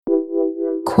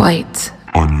Quite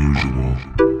unusual.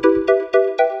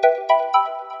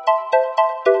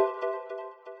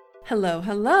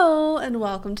 Hello, and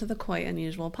welcome to the Quite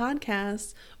Unusual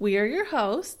podcast. We are your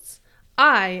hosts.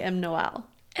 I am Noelle.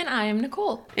 And I am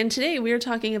Nicole. And today we are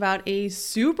talking about a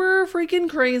super freaking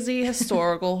crazy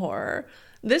historical horror.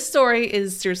 This story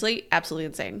is seriously absolutely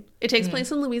insane. It takes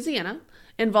place in Louisiana.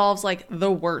 Involves like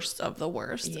the worst of the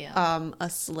worst. Yeah. A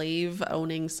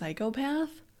slave-owning psychopath.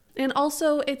 And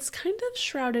also it's kind of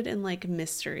shrouded in like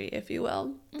mystery, if you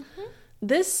will. Mm-hmm.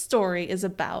 This story is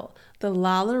about the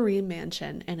Lalaurie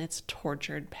Mansion and its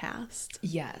tortured past.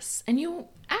 Yes. And you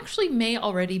actually may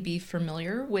already be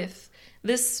familiar with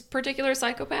this particular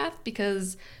psychopath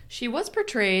because she was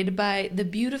portrayed by the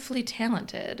beautifully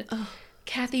talented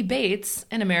Kathy Bates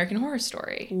in American Horror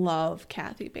Story. Love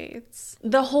Kathy Bates.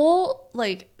 The whole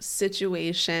like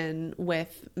situation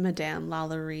with Madame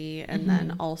Lalaurie and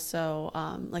then also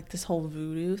like this whole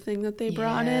voodoo thing that they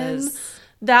brought in.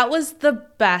 That was the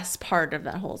best part of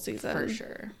that whole season. For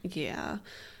sure. Yeah.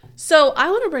 So I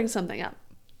want to bring something up.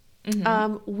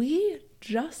 We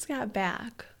just got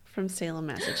back from Salem,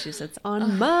 Massachusetts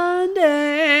on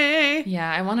Monday.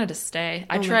 Yeah, I wanted to stay.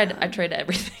 I tried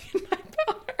everything in my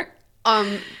power.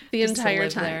 The Just to entire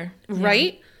live time. there.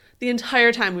 Right? The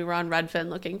entire time we were on Redfin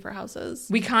looking for houses.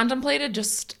 We contemplated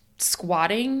just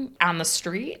squatting on the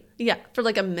street. Yeah, for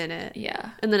like a minute.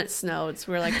 Yeah. And then it snowed,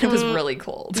 so we were like, It was really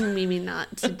cold. maybe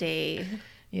not today.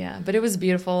 Yeah, but it was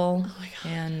beautiful. Oh my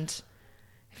God.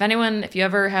 And if you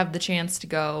ever have the chance to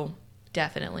go,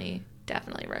 definitely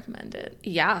recommend it.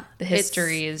 Yeah. The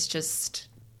history is just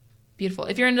beautiful.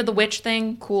 If you're into the witch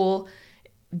thing, cool.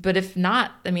 But if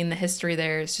not, I mean, the history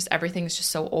there is just, everything's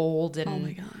just so old. And Oh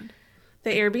my God.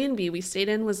 The Airbnb we stayed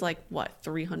in was like, what,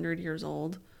 300 years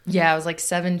old? Yeah, it was like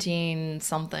 17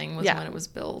 something was when it was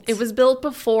built. It was built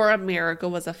before America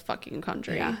was a fucking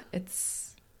country. Yeah,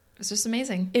 it's just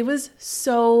amazing. It was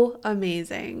so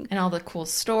amazing. And all the cool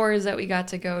stores that we got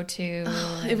to go to.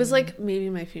 It was like maybe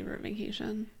my favorite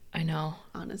vacation. I know.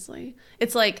 Honestly.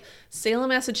 It's like Salem,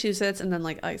 Massachusetts, and then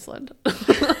like Iceland.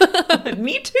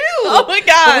 Me too. Oh my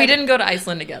God. But we didn't go to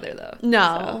Iceland together though.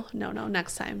 No.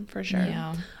 Next time for sure.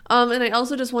 Yeah. And I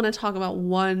also just want to talk about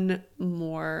one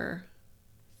more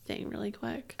thing really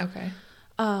quick. Okay.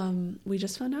 We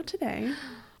just found out today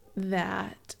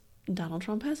that Donald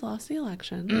Trump has lost the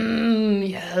election.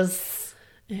 Yes.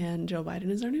 And Joe Biden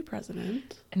is our new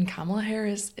president. And Kamala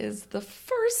Harris is the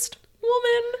first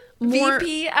woman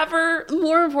VP ever.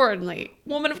 More importantly,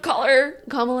 Woman of color.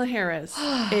 Kamala Harris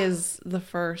is the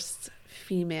first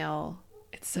female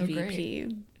It's so VP.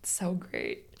 great. It's so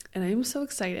great. And I'm so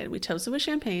excited. We toasted with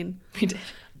champagne. We did.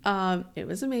 It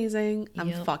was amazing. I'm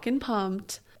Yep. fucking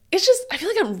pumped. It's just, I feel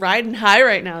like I'm riding high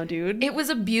right now, dude. It was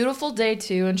a beautiful day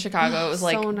too in Chicago. It was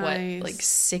like So nice. like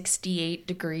 68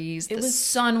 degrees. The was-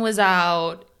 sun was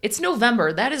out. It's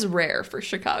November. That is rare for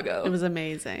Chicago. It was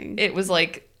amazing. It was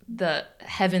like the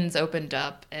heavens opened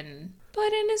up and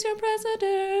Biden is your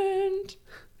president.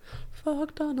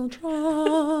 Fuck Donald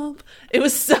Trump. It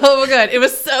was so good. It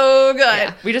was so good.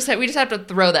 Yeah, we just have to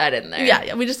throw that in there.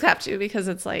 Yeah, we just have to because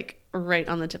it's like right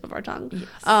on the tip of our tongue. Yes.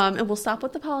 And we'll stop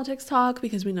with the politics talk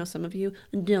because we know some of you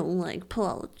don't like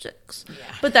politics. Yeah.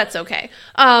 But that's okay.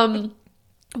 One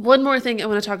more thing I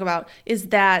want to talk about is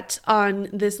that on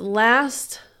this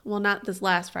last, well, not this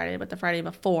last Friday, but the Friday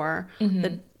before,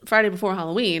 the Friday before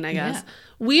Halloween, I guess,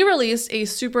 we released a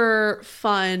super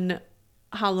fun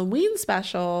Halloween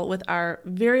special with our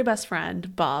very best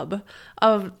friend, Bub,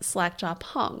 of Slackjaw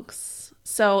Punks.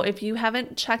 So if you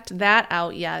haven't checked that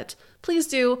out yet, please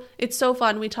do. It's so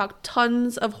fun. We talk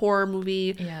tons of horror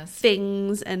movie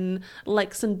things and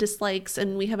likes and dislikes,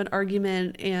 and we have an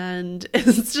argument, and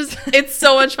it's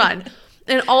so much fun.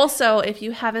 And also, if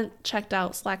you haven't checked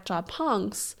out Slackjaw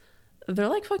Punks, they're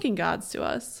like fucking gods to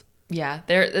us. Yeah,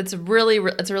 it's a really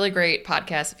great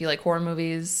podcast if you like horror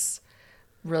movies.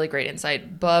 Really great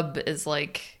insight. Bub is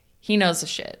like, he knows the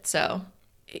shit. So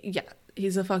Yeah,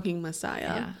 he's a fucking messiah.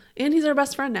 Yeah. And he's our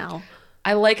best friend now.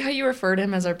 I like how you refer to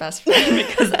him as our best friend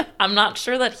because I'm not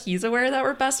sure that he's aware that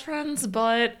we're best friends,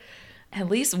 but at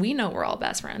least we know we're all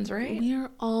best friends, right? We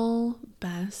are all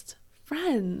best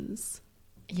friends.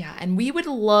 Yeah, and we would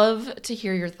love to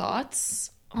hear your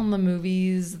thoughts on the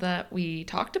movies that we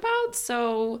talked about.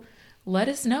 So let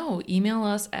us know. Email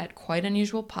us at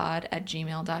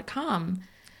quiteunusualpod@gmail.com.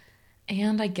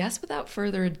 And I guess without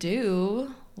further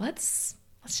ado, let's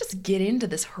just get into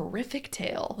this horrific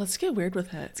tale. Let's get weird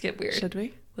with it. Let's get weird. Should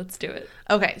we? Let's do it.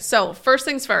 Okay, so first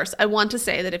things first, I want to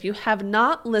say that if you have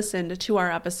not listened to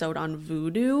our episode on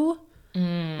voodoo,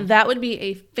 that would be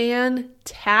a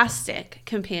fantastic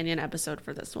companion episode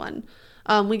for this one.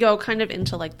 We go kind of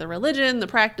into like the religion, the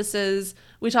practices.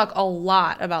 We talk a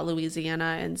lot about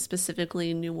Louisiana and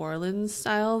specifically New Orleans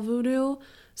style voodoo.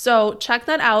 So check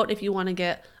that out if you want to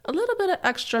get a little bit of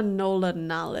extra NOLA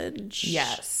knowledge.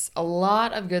 Yes, a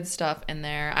lot of good stuff in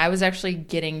there. I was actually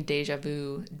getting deja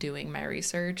vu doing my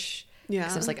research. Yeah.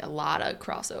 So there's like a lot of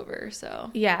crossover,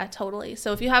 so. Yeah, totally.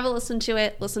 So if you haven't listened to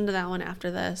it, listen to that one after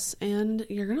this, and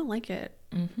you're going to like it.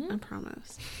 I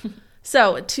promise.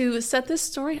 So to set this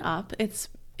story up, it's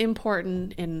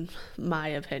important, in my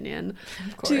opinion,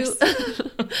 Of course.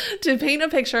 to paint a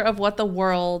picture of what the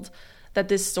world that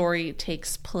this story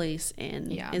takes place in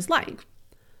is like.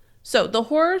 So the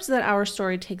horrors that our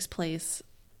story takes place...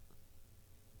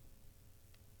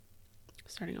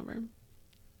 Starting over.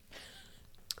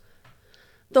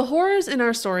 The horrors in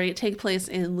our story take place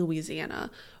in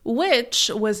Louisiana, which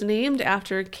was named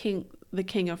after the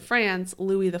King of France,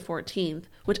 Louis XIV,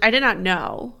 which I did not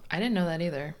know. I didn't know that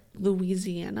either.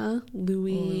 Louisiana,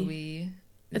 Louis.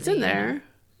 It's in there.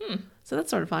 Hmm. So that's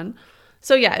sort of fun.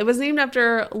 So yeah, it was named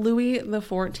after Louis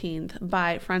XIV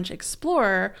by French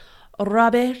explorer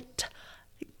Robert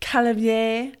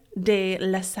Cavelier de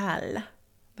La Salle.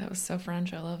 That was so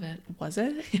French. I love it. Was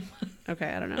it?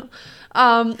 Okay, I don't know.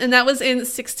 And that was in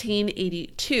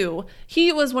 1682.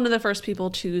 He was one of the first people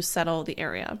to settle the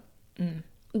area.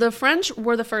 The French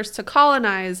were the first to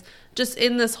colonize just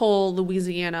in this whole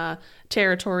Louisiana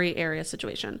territory area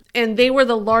situation. And they were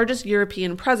the largest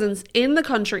European presence in the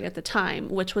country at the time,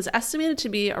 which was estimated to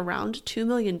be around 2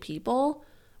 million people,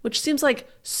 which seems like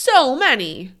so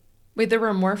many. Wait, there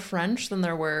were more French than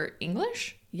there were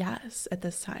English? Yes, at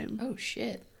this time. Oh,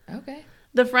 shit. Okay.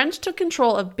 The French took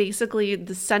control of basically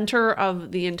the center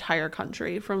of the entire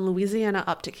country, from Louisiana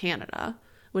up to Canada,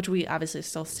 which we obviously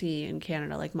still see in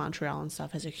Canada, like Montreal and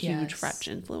stuff has a huge French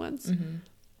influence.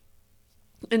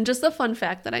 And just a fun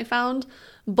fact that I found,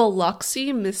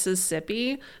 Biloxi,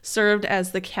 Mississippi served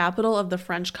as the capital of the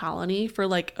French colony for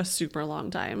like a super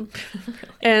long time. Really?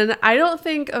 And I don't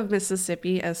think of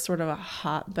Mississippi as sort of a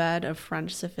hotbed of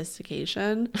French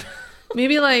sophistication.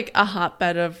 Maybe like a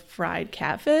hotbed of fried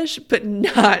catfish, but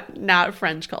not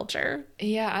French culture.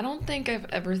 Yeah, I don't think I've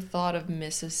ever thought of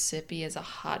Mississippi as a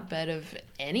hotbed of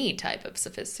any type of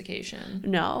sophistication.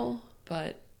 No.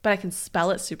 But I can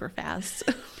spell it super fast.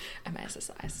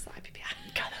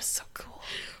 M-I-S-S-I-P-P-I. God, that was so cool.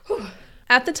 Whew.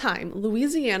 At the time,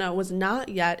 Louisiana was not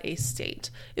yet a state.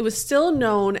 It was still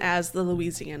known as the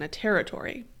Louisiana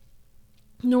Territory.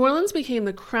 New Orleans became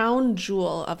the crown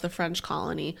jewel of the French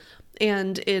colony,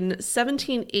 and in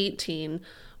 1718,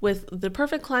 with the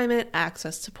perfect climate,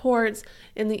 access to ports,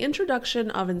 and the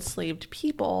introduction of enslaved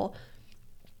people,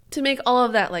 to make all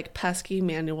of that like pesky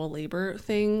manual labor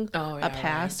thing a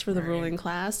pass for the ruling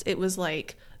class, it was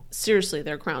like seriously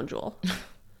their crown jewel.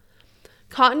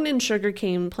 Cotton and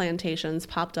sugarcane plantations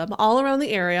popped up all around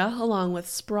the area, along with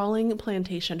sprawling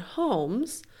plantation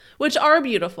homes, which are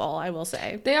beautiful, I will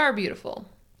say. They are beautiful.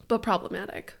 But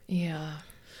problematic. Yeah.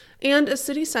 And a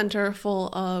city center full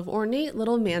of ornate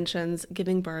little mansions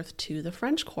giving birth to the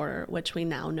French Quarter, which we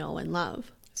now know and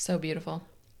love. So beautiful.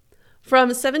 From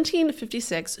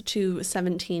 1756 to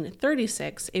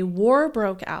 1736, a war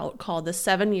broke out called the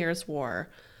 7 Years' War,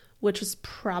 which was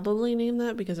probably named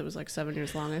that because it was like 7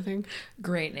 years long, I think.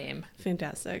 Great name.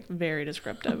 Fantastic. Very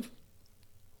descriptive.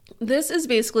 This is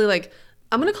basically like,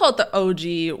 I'm going to call it the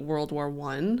OG World War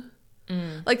One.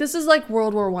 Like, this is like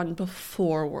World War One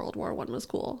before World War One was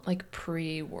cool. Like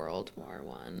pre-World War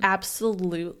One.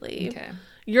 Absolutely. Okay.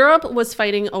 Europe was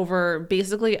fighting over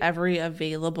basically every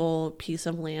available piece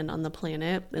of land on the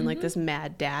planet in like this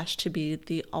mad dash to be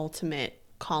the ultimate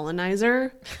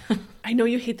colonizer. I know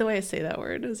you hate the way I say that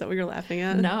word. Is that what you're laughing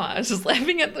at? No, I was just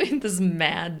laughing at this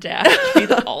mad dash to be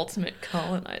the ultimate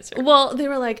colonizer. Well, they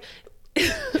were like,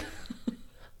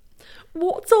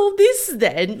 what's all this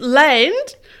then?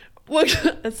 Land?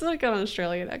 It's like an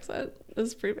Australian accent.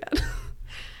 It's pretty bad.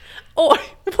 Oh,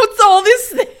 what's all this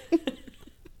then?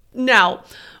 Now,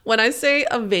 when I say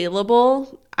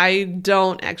available, I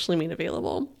don't actually mean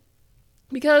available.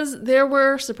 Because there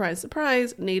were, surprise,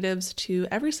 surprise, natives to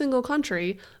every single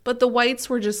country, but the whites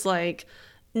were just like,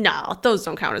 no, those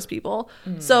don't count as people.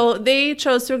 So they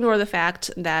chose to ignore the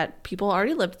fact that people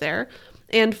already lived there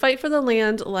and fight for the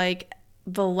land like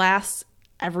the last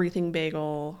everything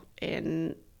bagel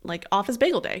in like office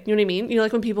bagel day. You know what I mean? You know,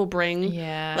 like when people bring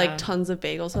like tons of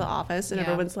bagels to the office and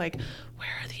everyone's like, where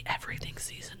are the everything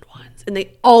seasoned ones? And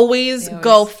they always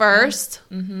go first.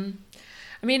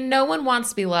 I mean, no one wants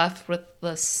to be left with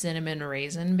the cinnamon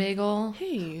raisin bagel.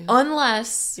 Hey.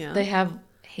 Unless they have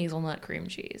hazelnut cream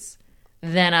cheese.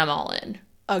 Then I'm all in.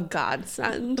 A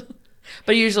godsend.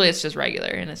 But usually it's just regular,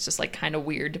 and it's just like kind of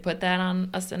weird to put that on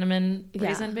a cinnamon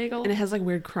raisin bagel. And it has like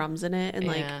weird crumbs in it and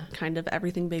like kind of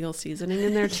everything bagel seasoning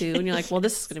in there too. And you're like, well,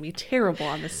 this is going to be terrible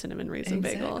on this cinnamon raisin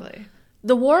bagel.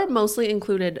 The war mostly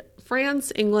included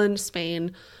France, England,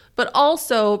 Spain, but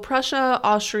also Prussia,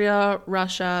 Austria,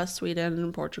 Russia,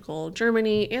 Sweden, Portugal,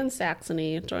 Germany, and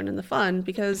Saxony joined in the fun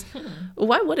because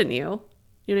why wouldn't you?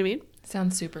 You know what I mean?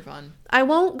 Sounds super fun. I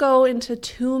won't go into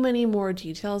too many more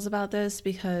details about this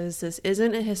because this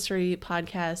isn't a history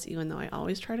podcast, even though I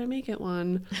always try to make it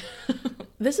one.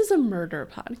 This is a murder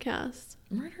podcast.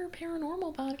 Murder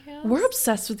paranormal podcast. We're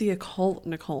obsessed with the occult,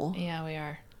 Nicole. Yeah, we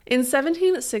are. In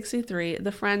 1763,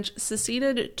 the French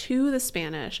seceded to the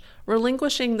Spanish,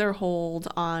 relinquishing their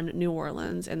hold on New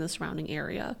Orleans and the surrounding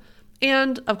area,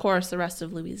 and, of course, the rest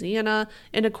of Louisiana,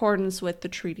 in accordance with the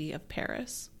Treaty of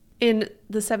Paris. In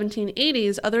the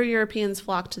 1780s, other Europeans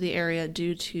flocked to the area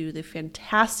due to the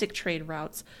fantastic trade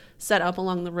routes set up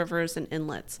along the rivers and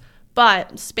inlets,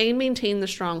 but Spain maintained the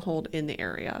stronghold in the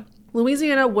area.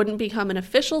 Louisiana wouldn't become an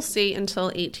official state until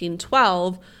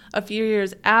 1812, a few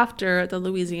years after the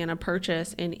Louisiana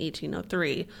Purchase in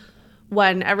 1803,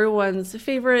 when everyone's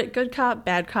favorite good cop,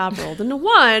 bad cop rolled into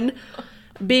one.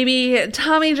 Baby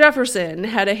Tommy Jefferson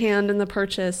had a hand in the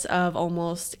purchase of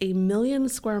almost 1 million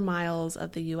square miles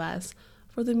of the U.S.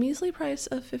 for the measly price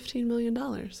of $15 million.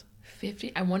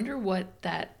 50? I wonder what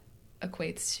that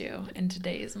equates to in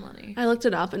today's money. I looked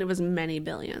it up and it was many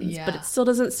billions, but it still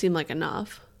doesn't seem like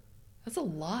enough. That's a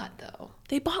lot, though.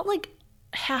 They bought like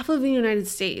half of the United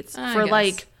States for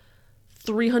like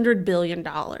 $300 billion.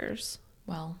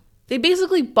 Well, they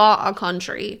basically bought a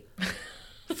country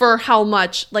for how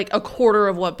much? Like a quarter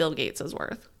of what Bill Gates is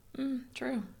worth.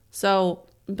 True. So,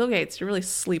 Bill Gates, you're really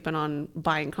sleeping on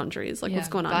buying countries. Like, what's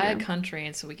going on buy here? a country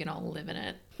and so we can all live in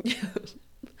it.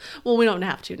 Well, we don't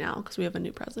have to now because we have a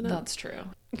new president. That's true.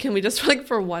 Can we just, like,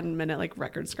 for 1 minute, like,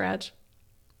 record scratch?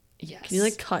 Yes. Can you,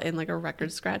 like, cut in, like, a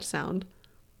record scratch sound?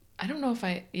 I don't know if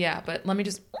but let me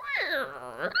just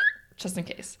in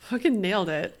case. Fucking nailed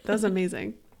it. That was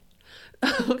amazing.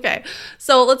 Okay,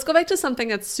 so let's go back to something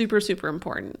that's super, super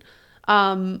important.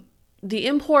 The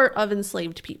import of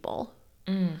enslaved people.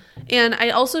 And I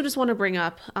also just want to bring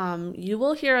up, you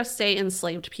will hear us say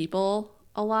enslaved people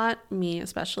a lot, me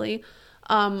especially.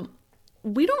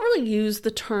 We don't really use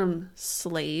the term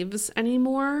slaves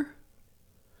anymore.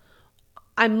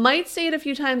 I might say it a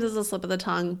few times as a slip of the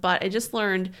tongue, but I just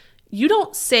learned you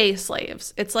don't say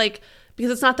slaves. It's like,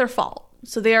 because it's not their fault.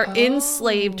 So they are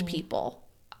enslaved people.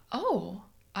 Oh,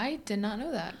 I did not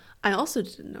know that. I also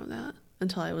didn't know that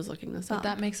until I was looking this up.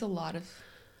 That makes a lot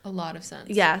of sense.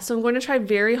 Yeah, so I'm going to try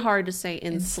very hard to say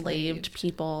enslaved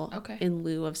people Okay. in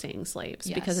lieu of saying slaves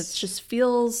because Yes. it just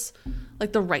feels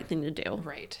like the right thing to do.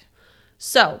 Right.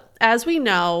 So, as we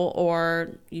know,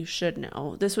 or you should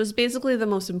know, this was basically the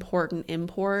most important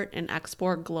import and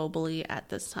export globally at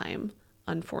this time,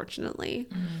 unfortunately.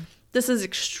 This is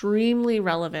extremely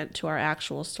relevant to our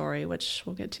actual story, which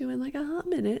we'll get to in like a hot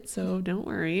minute, so don't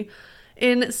worry.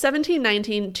 In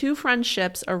 1719, 2 French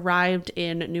ships arrived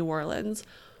in New Orleans,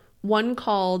 one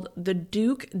called the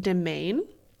Duc de Maine,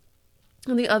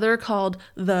 and the other called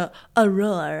the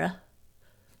Aurore.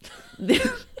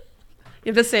 You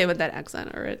have to say it with that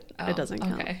accent or it doesn't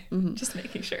count. Okay. Just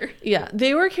making sure. Yeah,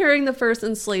 they were carrying the first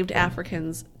enslaved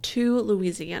Africans to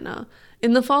Louisiana.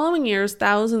 In the following years,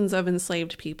 thousands of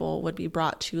enslaved people would be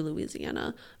brought to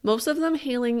Louisiana, most of them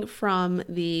hailing from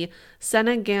the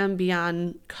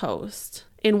Senegambian coast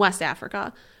in West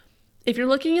Africa. If you're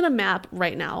looking at a map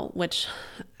right now, which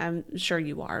I'm sure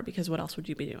you are, because what else would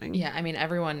you be doing? Yeah, I mean,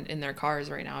 everyone in their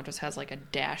cars right now just has like a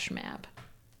dash map.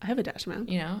 I have a dash map.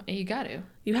 You know, you got to.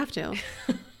 You have to.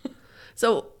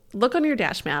 So look on your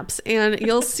dash maps and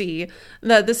you'll see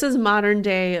that this is modern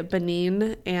day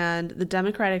Benin and the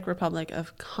Democratic Republic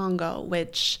of Congo,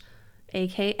 which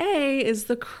AKA is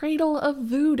the cradle of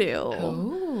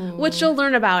voodoo, which you'll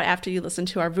learn about after you listen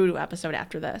to our voodoo episode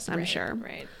after this, I'm sure.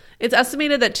 Right. It's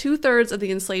estimated that 2/3 of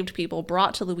the enslaved people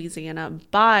brought to Louisiana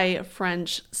by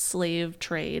French slave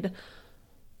trade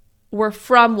were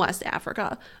from West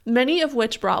Africa, many of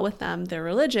which brought with them their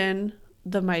religion,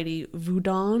 the mighty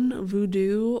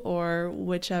voodoo, or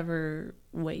whichever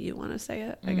way you want to say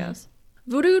it, I guess.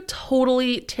 Voodoo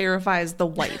totally terrifies the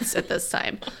whites at this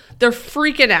time. They're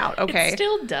freaking out, okay? It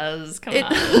still does. Come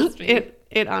on.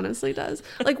 It honestly does.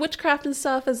 Like witchcraft and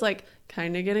stuff is like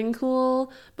kind of getting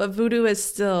cool, but voodoo is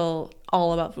still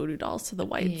all about voodoo dolls to the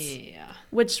whites. Yeah.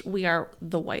 Which we are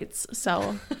the whites,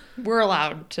 so we're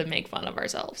allowed to make fun of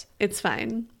ourselves. It's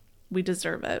fine. We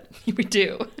deserve it. We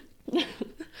do.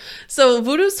 So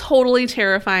voodoo's totally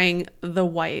terrifying the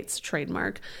whites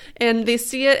trademark, and they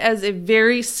see it as a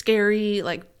very scary,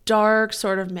 like dark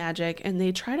sort of magic, and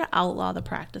they try to outlaw the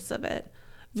practice of it.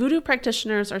 Voodoo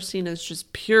practitioners are seen as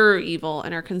just pure evil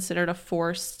and are considered a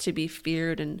force to be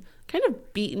feared and kind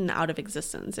of beaten out of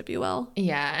existence, if you will.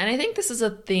 Yeah, and I think this is a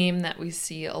theme that we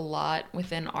see a lot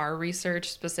within our research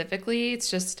specifically.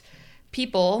 It's just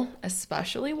people,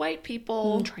 especially white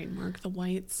people, Trademark the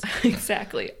whites.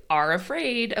 exactly, are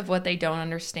afraid of what they don't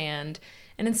understand.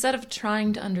 And instead of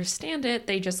trying to understand it,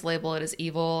 they just label it as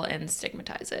evil and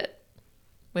stigmatize it,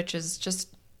 which is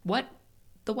just what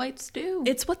the whites do.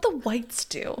 It's what the whites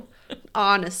do.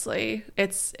 Honestly,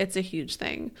 it's a huge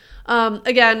thing.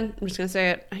 Again, I'm just gonna say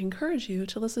it. I encourage you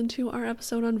to listen to our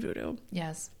episode on voodoo.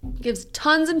 Yes. It gives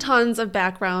tons and tons of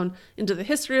background into the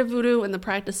history of voodoo and the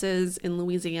practices in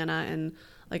Louisiana and,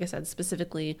 like I said,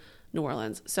 specifically New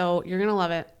Orleans. So you're gonna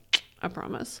love it. I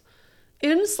promise.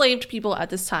 Enslaved people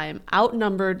at this time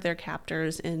outnumbered their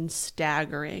captors in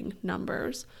staggering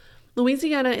numbers.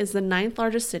 Louisiana is the 9th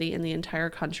largest city in the entire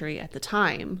country at the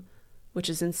time, which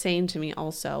is insane to me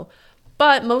also.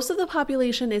 But most of the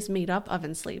population is made up of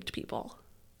enslaved people.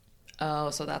 Oh,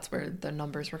 so that's where the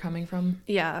numbers were coming from?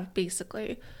 Yeah,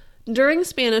 basically. During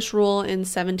Spanish rule in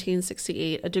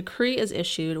 1768, a decree is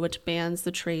issued which bans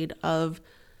the trade of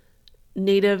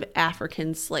native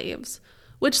African slaves,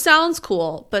 which sounds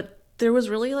cool, but there was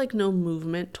really like no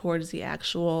movement towards the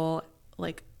actual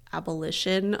like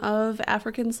abolition of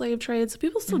African slave trade. So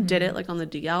people still did it like on the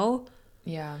DL.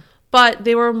 Yeah. But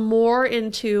they were more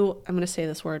into, I'm going to say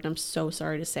this word and I'm so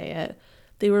sorry to say it.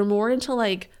 They were more into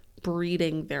like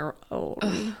breeding their own.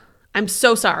 Ugh. I'm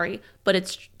so sorry, but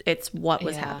it's what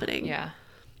was happening. Yeah.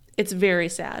 It's very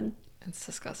sad. It's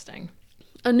disgusting.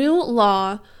 A new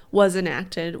law was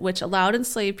enacted which allowed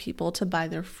enslaved people to buy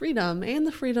their freedom and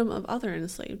the freedom of other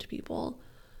enslaved people.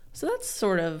 So that's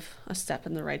sort of a step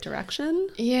in the right direction.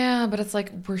 Yeah, but it's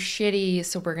like we're shitty,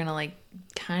 so we're gonna like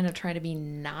kind of try to be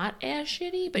not as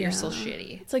shitty, but you're still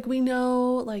shitty. It's like we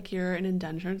know like you're an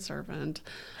indentured servant,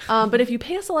 but if you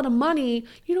pay us a lot of money,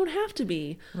 you don't have to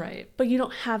be. Right. But you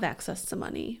don't have access to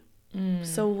money.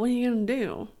 So what are you gonna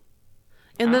do?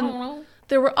 And then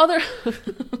there were other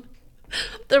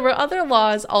there were other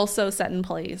laws also set in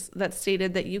place that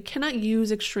stated that you cannot use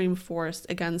extreme force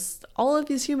against all of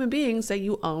these human beings that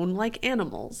you own like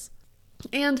animals.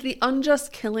 And the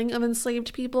unjust killing of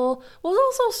enslaved people was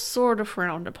also sort of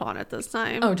frowned upon at this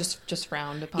time. Oh, just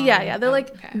frowned upon? Yeah. They're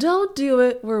like, okay. Don't do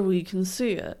it where we can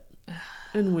see it.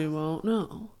 And we won't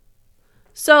know.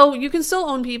 So you can still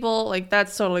own people. Like,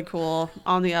 that's totally cool.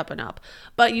 On the up and up.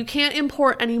 But you can't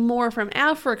import any more from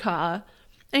Africa.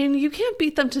 And you can't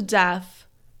beat them to death.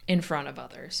 In front of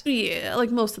others. Yeah,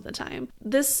 like most of the time.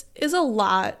 This is a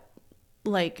lot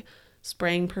like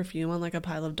spraying perfume on like a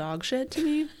pile of dog shit to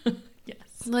me. Yes.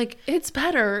 Like, it's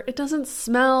better. It doesn't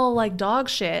smell like dog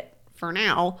shit for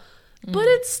now, but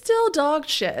it's still dog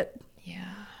shit.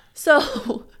 Yeah.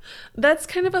 So that's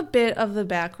kind of a bit of the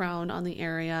background on the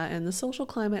area and the social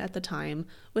climate at the time,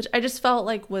 which I just felt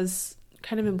like was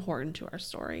kind of important to our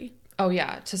story. Oh,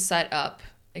 yeah. To set up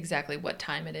exactly what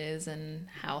time it is and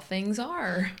how things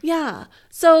are. Yeah.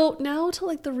 So now to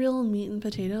like the real meat and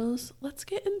potatoes, let's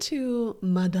get into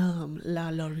Madame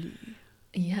Lalaurie.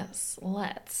 Yes,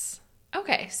 let's.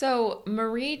 Okay, so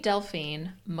Marie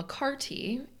Delphine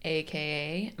McCarty,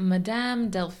 aka Madame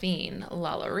Delphine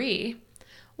Lalaurie,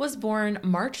 was born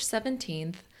March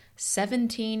 17th,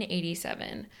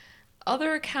 1787.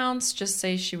 Other accounts just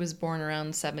say she was born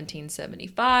around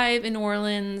 1775 in New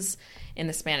Orleans, in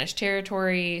the Spanish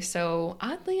territory. So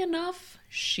oddly enough,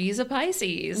 she's a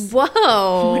Pisces.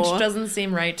 Whoa. Which doesn't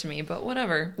seem right to me, but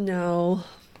whatever. No.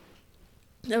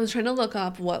 I was trying to look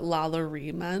up what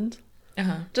Lalaurie meant.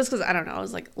 Just because, I don't know, I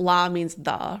was like, La means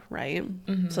the, right?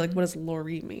 So like, what does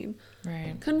Laurie mean?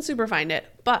 Right. Couldn't super find it,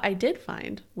 but I did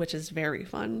find, which is very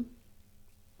fun.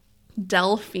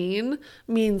 Delphine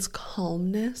means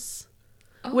calmness,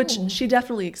 which she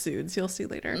definitely exudes. You'll see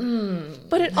later.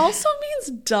 But it also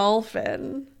means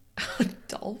dolphin.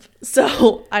 Dolphin?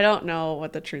 So I don't know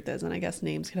what the truth is, and I guess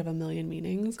names could have a million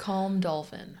meanings. Calm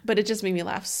dolphin. But it just made me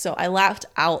laugh. So I laughed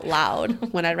out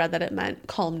loud when I read that it meant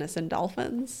calmness and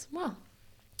dolphins. Well,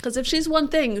 because if she's one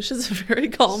thing, she's a very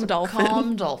calm dolphin.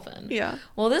 Calm dolphin. Yeah.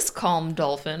 Well, this calm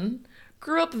dolphin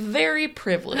grew up very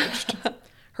privileged.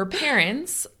 Her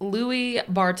parents, Louis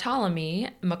Bartholomew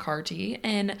McCarty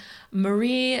and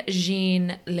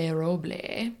Marie-Jeanne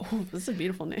Leroble. Oh, this is a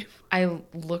beautiful name. I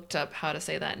looked up how to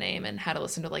say that name and had to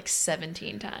listen to like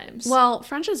 17 times. Well,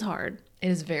 French is hard. It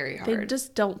is very hard. They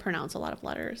just don't pronounce a lot of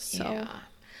letters. So. Yeah.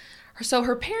 So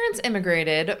her parents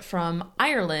immigrated from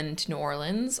Ireland to New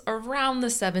Orleans around the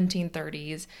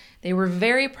 1730s. They were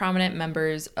very prominent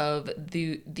members of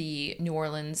the New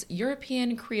Orleans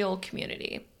European Creole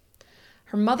community.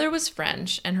 Her mother was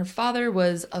French, and her father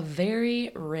was a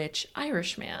very rich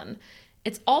Irishman.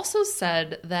 It's also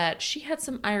said that she had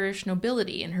some Irish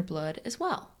nobility in her blood as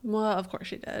well. Well, of course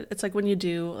she did. It's like when you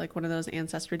do like one of those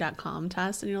Ancestry.com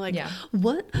tests and you're like, Yeah.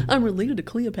 what? I'm related to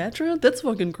Cleopatra? That's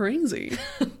fucking crazy.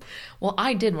 Well,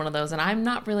 I did one of those, and I'm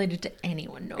not related to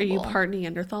anyone noble. Are you part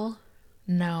Neanderthal?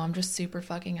 No, I'm just super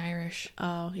fucking Irish.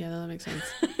 Oh, yeah, that makes sense.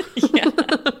 Yeah.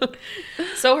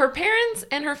 So her parents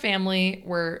and her family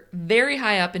were very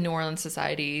high up in New Orleans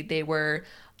society. They were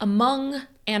among,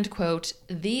 and quote,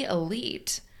 the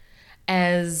elite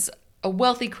as a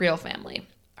wealthy Creole family.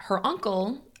 Her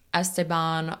uncle,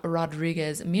 Esteban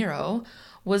Rodriguez Miro,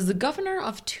 was the governor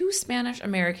of 2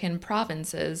 Spanish-American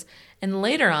provinces, and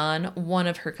later on, one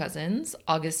of her cousins,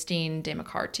 Augustine de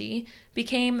McCarty,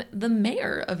 became the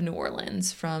mayor of New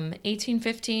Orleans from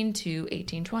 1815 to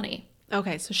 1820.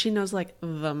 Okay, so she knows like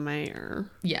the mayor.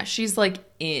 Yeah, she's like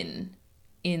in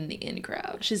the in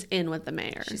crowd. She's in with the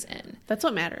mayor. She's in. That's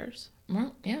what matters.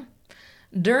 Well, yeah.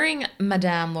 During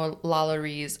Madame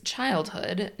Lalaury's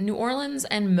childhood, New Orleans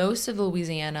and most of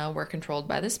Louisiana were controlled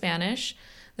by the Spanish.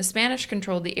 The Spanish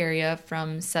controlled the area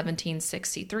from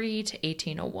 1763 to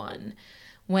 1801.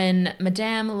 When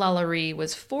Madame Lalaurie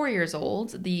was 4 years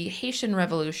old, the Haitian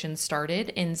Revolution started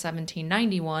in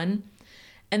 1791,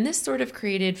 and this sort of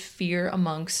created fear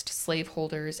amongst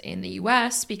slaveholders in the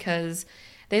U.S. because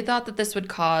they thought that this would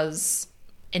cause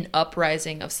an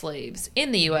uprising of slaves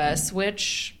in the U.S.,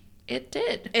 which it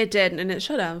did. It did, and it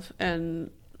should have.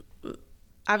 And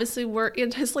obviously, we're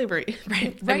anti-slavery.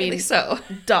 Right, rightly so.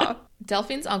 Duh.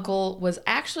 Delphine's uncle was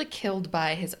actually killed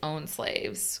by his own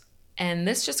slaves, and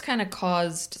this just kind of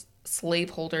caused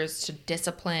slaveholders to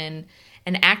discipline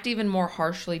and act even more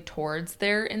harshly towards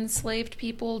their enslaved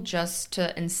people just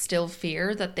to instill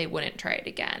fear that they wouldn't try it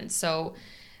again. So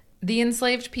the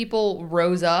enslaved people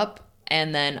rose up,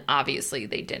 and then obviously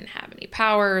they didn't have any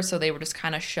power, so they were just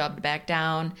kind of shoved back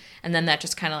down, and then that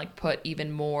just kind of like put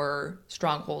even more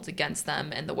strongholds against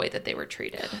them and the way that they were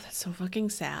treated. That's so fucking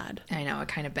sad. I know, it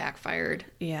kind of backfired.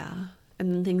 Yeah.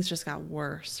 And then things just got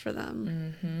worse for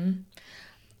them. Mm-hmm.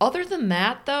 Other than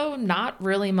that, though, not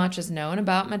really much is known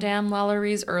about Madame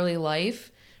Lallaurie's early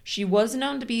life. She was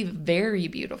known to be very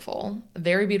beautiful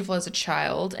as a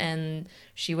child, and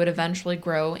she would eventually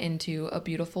grow into a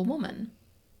beautiful woman.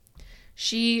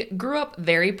 She grew up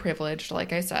very privileged,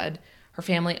 like I said. Her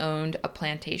family owned a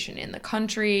plantation in the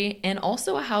country and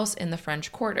also a house in the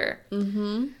French Quarter.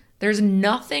 Mm-hmm. There's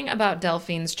nothing about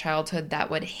Delphine's childhood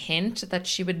that would hint that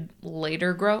she would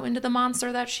later grow into the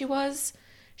monster that she was.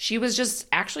 She was just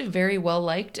actually very well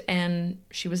liked, and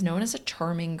she was known as a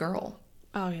charming girl.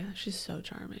 Oh, yeah. She's so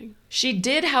charming. She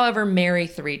did, however, marry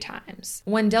 3 times.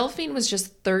 When Delphine was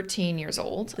just 13 years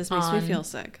old. This makes me feel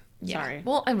sick. Yeah. Sorry.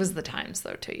 Well, it was the times,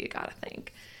 though, too. You gotta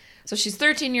think. So she's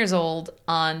 13 years old.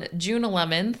 On June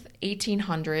 11th,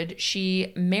 1800,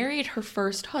 she married her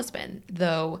first husband,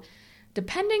 though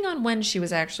depending on when she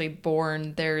was actually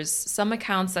born, there's some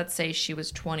accounts that say she was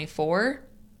 24,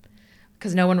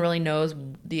 because no one really knows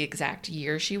the exact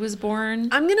year she was born.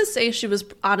 I'm going to say she was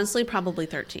honestly probably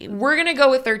 13. We're going to go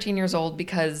with 13 years old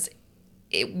because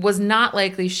it was not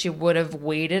likely she would have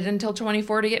waited until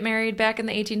 24 to get married back in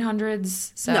the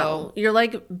 1800s. So No, you're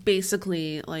like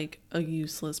basically like a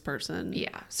useless person.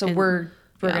 yeah. So we're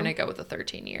going to go with the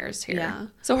 13 years here. Yeah.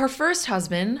 So her first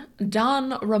husband,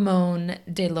 Don Ramon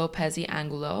de Lopez y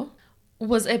Angulo,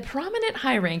 was a prominent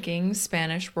high-ranking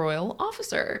Spanish royal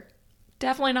officer.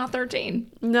 Definitely not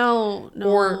 13. No.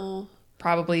 Or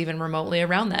probably even remotely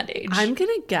around that age. I'm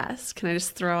going to guess. Can I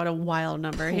just throw out a wild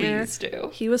number here? Please do.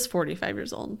 He was 45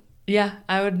 years old. Yeah,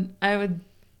 I would And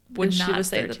not she was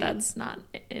say 13. that's not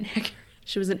inaccurate.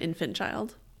 She was an infant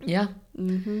child. Yeah.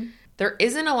 Mm-hmm. There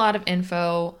isn't a lot of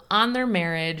info on their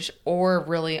marriage or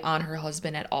really on her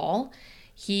husband at all.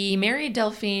 He married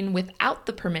Delphine without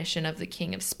the permission of the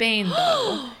King of Spain,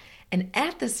 though. And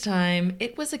at this time,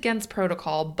 it was against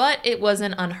protocol, but it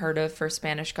wasn't unheard of for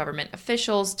Spanish government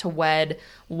officials to wed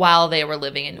while they were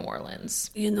living in New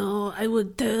Orleans. You know, I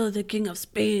would tell the King of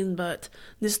Spain, but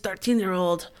this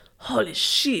 13-year-old, holy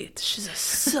shit, she's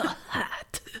so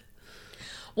hot.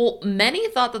 Well, many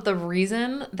thought that the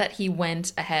reason that he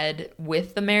went ahead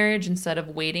with the marriage instead of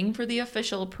waiting for the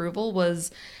official approval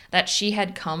was that she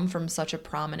had come from such a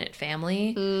prominent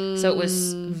family. So it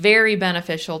was very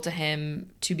beneficial to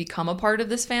him to become a part of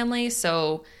this family.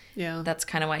 So Yeah. That's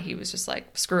kind of why he was just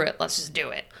like, screw it, let's just do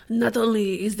it. Not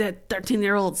only is that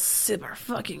 13-year-old super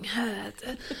fucking hot,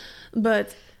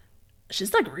 but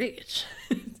she's like rich.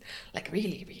 Like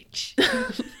really rich.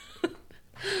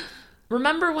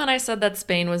 Remember when I said that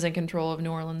Spain was in control of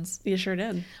New Orleans? You sure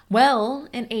did. Well,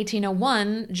 in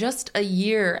 1801, just a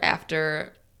year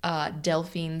after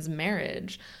Delphine's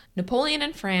marriage, Napoleon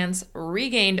and France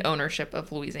regained ownership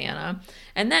of Louisiana,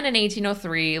 and then in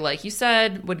 1803, like you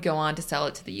said, would go on to sell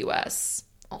it to the U.S.,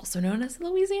 also known as the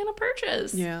Louisiana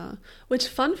Purchase. Yeah. Which,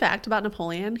 fun fact about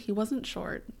Napoleon, he wasn't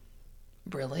short.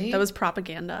 Really? That was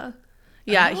propaganda.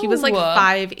 Yeah, he was like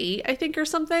 5'8", I think, or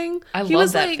something. I he love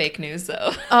was that like, fake news,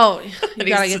 though. Oh, you That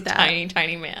gotta he's get a that. tiny,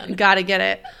 tiny man. Gotta get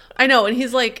it. I know, and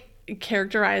he's like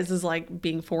characterized as like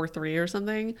being 4'3" or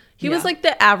something. He was like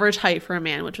the average height for a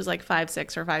man, which was like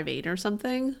 5'6" or 5'8" or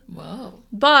something. Whoa.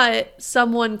 But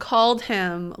someone called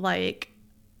him like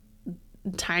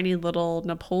tiny little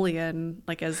Napoleon,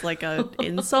 like as like a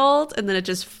insult, and then it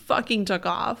just fucking took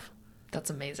off. That's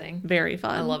amazing. Very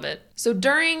fun. I love it. So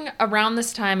around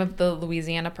this time of the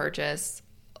Louisiana Purchase,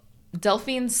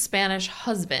 Delphine's Spanish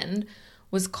husband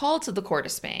was called to the court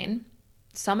of Spain.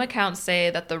 Some accounts say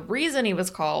that the reason he was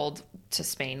called to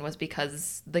Spain was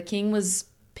because the king was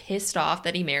pissed off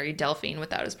that he married Delphine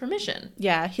without his permission.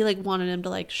 Yeah, he like wanted him to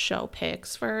like show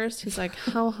pics first. He's like,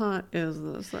 how hot is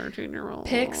this 13-year-old?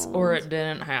 Pics or it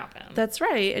didn't happen. That's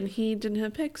right. And he didn't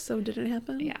have pics, so did it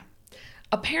happen? Yeah.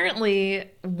 Apparently,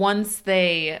 once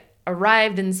they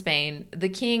arrived in Spain, the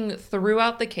king threw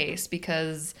out the case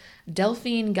because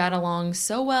Delphine got along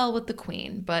so well with the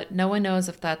queen, but no one knows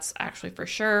if that's actually for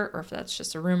sure or if that's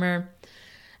just a rumor.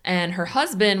 And her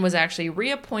husband was actually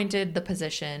reappointed the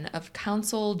position of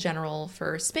consul general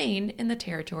for Spain in the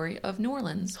territory of New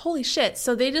Orleans. Holy shit.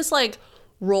 So they just like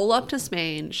roll up to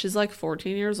Spain. She's like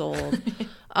 14 years old.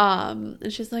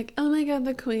 And she's like, oh my God,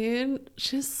 the queen.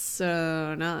 She's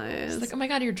so nice. It's like, oh my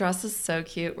God, your dress is so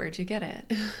cute. Where'd you get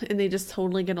it? And they just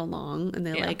totally get along and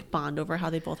they like bond over how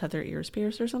they both have their ears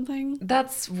pierced or something.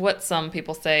 That's what some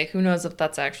people say. Who knows if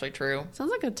that's actually true?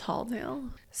 Sounds like a tall tale.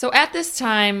 So at this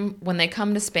time, when they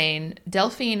come to Spain,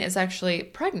 Delphine is actually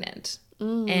pregnant.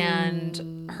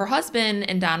 And her husband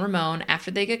and Don Ramon,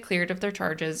 after they get cleared of their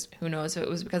charges, who knows if it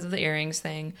was because of the earrings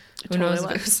thing, who knows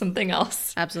if it was something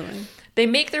else. Absolutely. They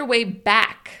make their way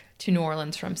back to New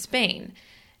Orleans from Spain,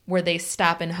 where they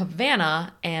stop in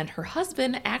Havana, and her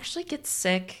husband actually gets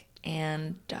sick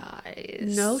and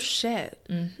dies. No shit.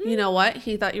 Mm-hmm. You know what?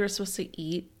 He thought you were supposed to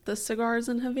eat the cigars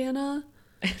in Havana,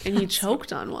 and he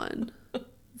choked on one.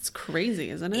 It's crazy,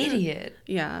 isn't it? Idiot.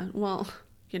 Yeah. Well,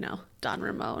 you know, Don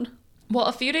Ramon. Well,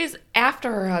 a few days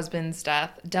after her husband's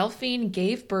death, Delphine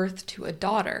gave birth to a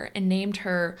daughter and named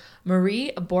her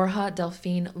Marie Borja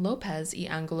Delphine Lopez y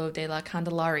Angulo de la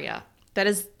Candelaria. That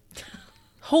is...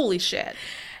 Holy shit.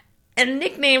 And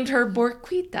nicknamed her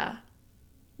Borquita,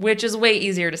 which is way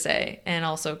easier to say and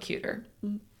also cuter.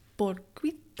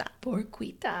 Borquita.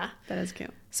 Borquita. That is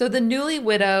cute. So the newly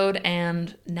widowed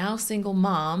and now single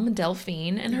mom,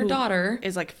 Delphine, and her daughter...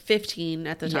 is like 15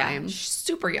 at the time. Yeah,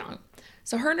 super young.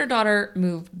 So her and her daughter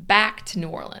moved back to New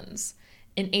Orleans.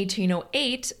 In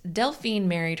 1808, Delphine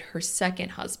married her second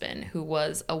husband, who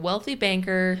was a wealthy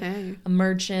banker, a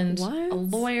merchant, a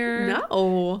lawyer,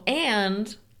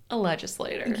 and a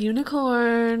legislator.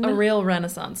 Unicorn. A real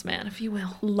Renaissance man, if you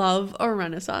will. Love a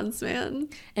Renaissance man.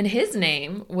 And his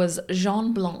name was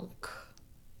Jean Blanc.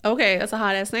 Okay, that's a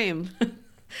hot-ass name.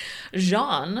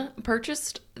 Jean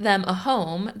purchased them a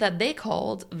home that they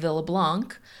called Villa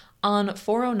Blanc on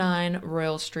 409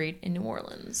 Royal Street in New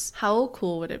Orleans. How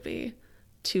cool would it be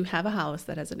to have a house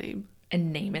that has a name?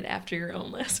 And name it after your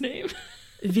own last name.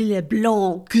 Villa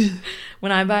Blanc.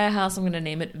 When I buy a house, I'm going to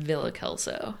name it Villa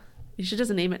Kelso. You should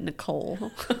just name it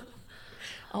Nicole.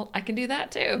 I can do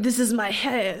that too. This is my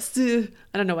house. I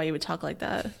don't know why you would talk like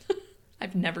that.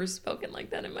 I've never spoken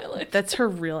like that in my life. That's her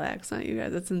real accent, you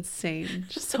guys. That's insane.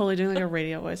 Just totally doing like a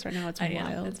radio voice right now. It's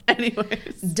wild.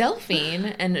 Anyways. Delphine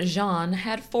and Jean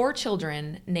had 4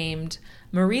 children named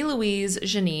Marie-Louise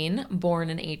Janine,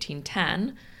 born in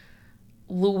 1810,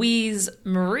 Louise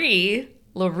Marie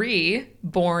Laurie,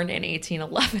 born in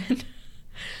 1811,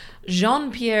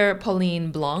 Jean-Pierre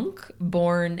Pauline Blanc,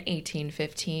 born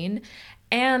 1815,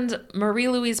 and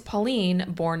Marie-Louise Pauline,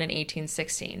 born in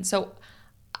 1816. So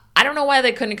I don't know why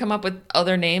they couldn't come up with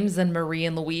other names than Marie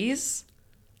and Louise,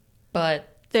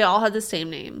 but they all had the same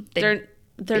name. Their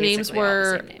names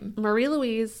were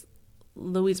Marie-Louise,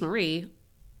 Louise Marie,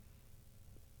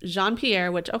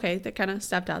 Jean-Pierre, which, okay, they kind of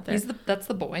stepped out there. That's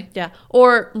the boy. Yeah.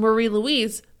 Or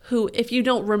Marie-Louise, who, if you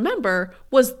don't remember,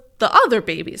 was the other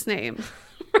baby's name.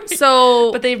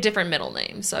 So, But they have different middle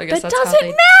names, so I guess that that's how doesn't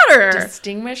they matter.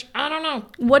 distinguish. I don't know.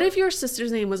 What if your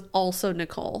sister's name was also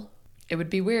Nicole? It would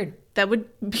be weird. That would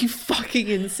be fucking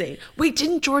insane. Wait,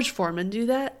 didn't George Foreman do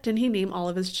that? Didn't he name all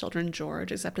of his children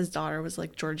George, except his daughter was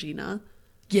like Georgina?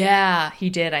 Yeah, he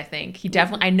did, I think. He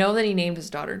definitely, I know that he named his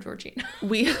daughter Georgina.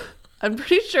 I'm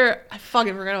pretty sure, I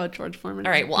fucking forgot about George Foreman.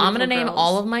 All right, well, I'm going to name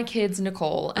all of my kids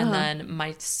Nicole, and then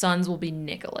my sons will be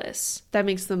Nicholas. That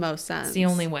makes the most sense. It's the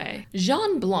only way.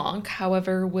 Jean Blanc,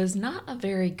 however, was not a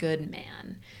very good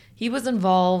man. He was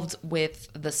involved with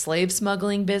the slave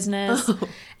smuggling business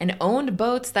and owned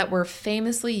boats that were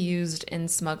famously used in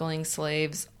smuggling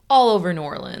slaves all over New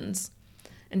Orleans.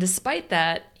 And despite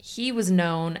that, he was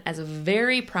known as a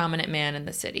very prominent man in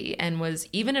the city and was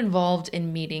even involved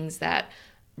in meetings that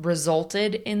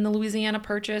resulted in the Louisiana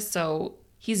Purchase, so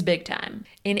he's big time.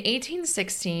 In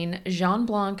 1816, Jean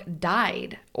Blanc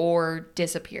died or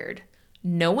disappeared.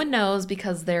 No one knows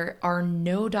because there are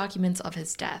no documents of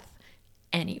his death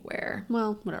anywhere.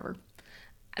 Well, whatever.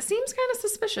 Seems kind of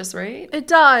suspicious, right? It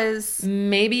does.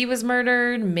 Maybe he was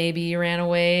murdered, maybe he ran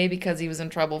away because he was in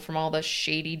trouble from all the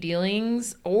shady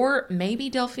dealings, or maybe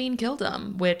Delphine killed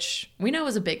him, which we know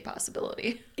is a big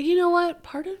possibility. You know what?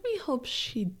 Part of me hopes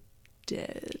she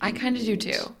did. I kind of do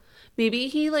too.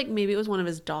 Maybe maybe it was one of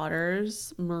his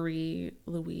daughters, Marie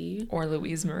Louise. Or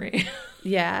Louise Marie.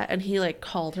 Yeah, and he like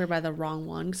called her by the wrong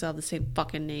one because they have the same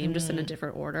fucking name, just in a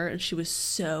different order. And she was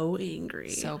so angry.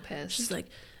 So pissed. She's like,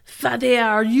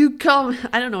 Father, you come.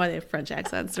 I don't know why they have French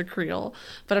accents or Creole,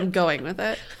 but I'm going with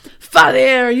it.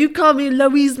 Father, you call me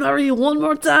Louise Marie one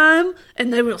more time,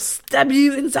 and I will stab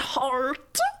you in the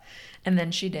heart. And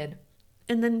then she did.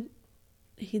 And then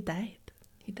he died.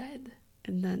 He died.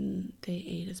 And then they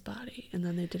ate his body. And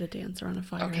then they did a dance around a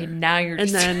fire. Okay, now you're And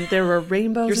just... then there were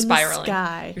rainbows You're in spiraling. the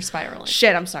sky. You're spiraling.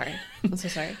 Shit, I'm sorry. I'm so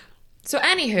sorry. So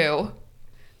anywho,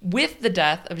 with the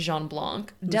death of Jean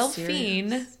Blanc, Delphine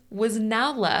serious. was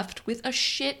now left with a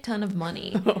shit ton of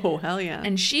money. Oh, hell yeah.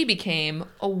 And she became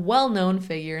a well-known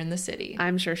figure in the city.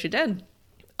 I'm sure she did.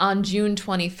 On June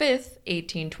 25th,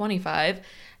 1825,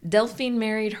 Delphine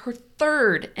married her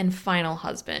third and final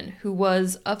husband, who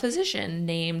was a physician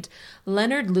named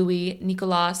Leonard Louis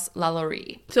Nicolas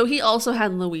Lalaurie. So he also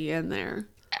had Louis in there.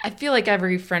 I feel like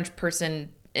every French person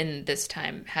in this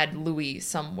time had Louis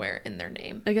somewhere in their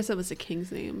name. I guess that was the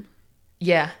king's name.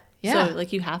 Yeah. Yeah. So,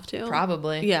 like, you have to?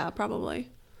 Probably. Yeah, probably.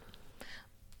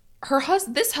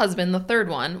 This husband, the third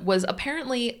one, was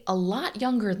apparently a lot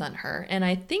younger than her, and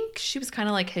I think she was kind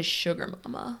of like his sugar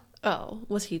mama. Oh,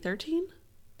 was he 13?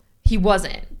 He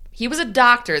wasn't. He was a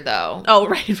doctor, though. Oh,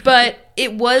 right. But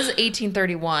it was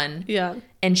 1831. Yeah.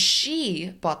 And she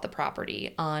bought the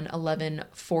property on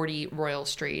 1140 Royal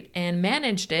Street and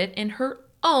managed it in her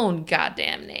own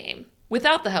goddamn name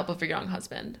without the help of her young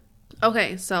husband.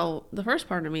 Okay, so the first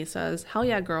part of me says, hell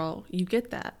yeah, girl, you get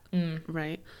that.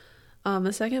 Right?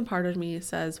 The second part of me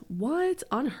says, what?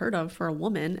 Unheard of for a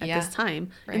woman at this time.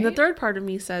 Right? And the third part of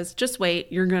me says, just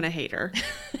wait, you're going to hate her.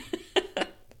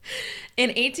 In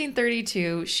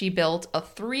 1832, she built a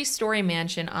 3-story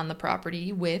mansion on the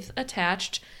property with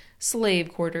attached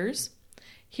slave quarters.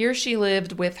 Here she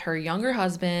lived with her younger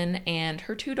husband and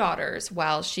her 2 daughters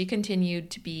while she continued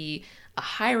to be a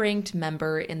high-ranked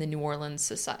member in the New Orleans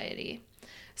society.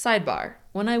 Sidebar,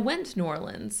 when I went to New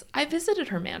Orleans, I visited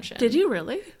her mansion. Did you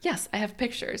really? Yes, I have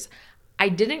pictures. I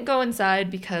didn't go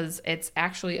inside because it's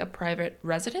actually a private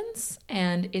residence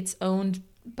and it's owned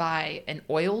by an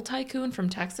oil tycoon from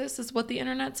Texas, is what the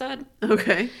internet said.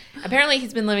 Okay. Apparently,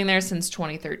 he's been living there since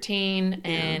 2013,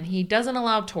 and he doesn't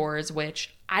allow tours,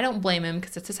 which I don't blame him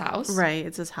because it's his house. Right,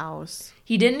 it's his house.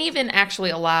 He didn't even actually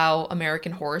allow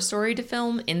American Horror Story to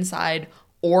film inside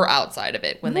or outside of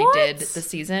it when they did the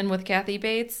season with Kathy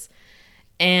Bates.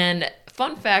 And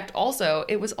fun fact also,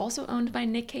 it was also owned by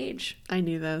Nick Cage. I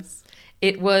knew this.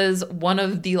 It was one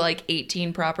of the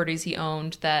 18 properties he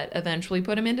owned that eventually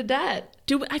put him into debt.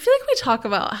 I feel like we talk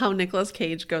about how Nicolas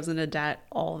Cage goes into debt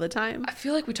all the time. I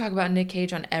feel like we talk about Nick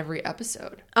Cage on every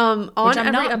episode. On which I'm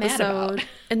every not mad episode. about.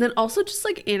 And then also just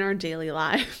in our daily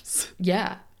lives.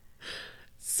 Yeah.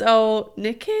 So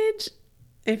Nick Cage,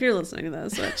 if you're listening to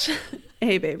this, which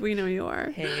hey babe, we know you are.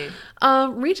 Hey.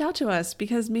 Reach out to us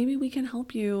because maybe we can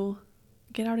help you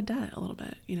get out of debt a little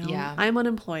bit, Yeah. I'm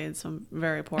unemployed, so I'm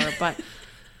very poor, but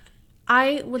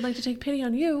I would like to take pity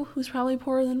on you, who's probably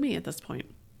poorer than me at this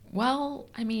point. Well,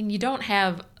 I mean, you don't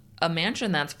have a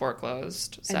mansion that's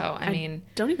foreclosed. So, I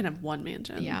don't even have one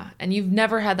mansion. Yeah. And you've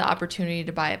never had the opportunity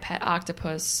to buy a pet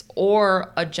octopus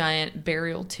or a giant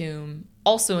burial tomb,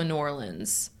 also in New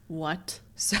Orleans. What?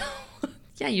 So,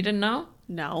 yeah, you didn't know?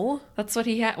 No. That's what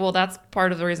he had. Well, that's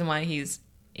part of the reason why he's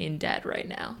in debt right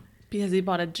now. Because he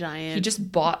bought a giant... He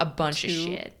just bought a bunch of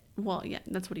shit. Well, yeah,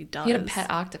 that's what he does. He had a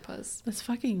pet octopus. That's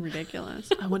fucking ridiculous.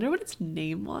 I wonder what its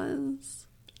name was.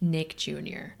 Nick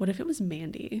Jr. What if it was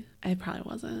Mandy? It probably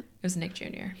wasn't. It was Nick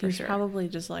Jr. He was probably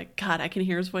just like, God, I can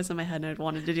hear his voice in my head and I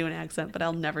wanted to do an accent, but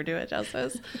I'll never do it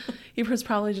justice. He was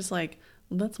probably just like,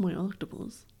 that's my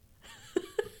octopus.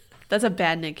 That's a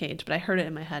bad Nick Cage, but I heard it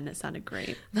in my head and it sounded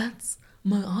great. That's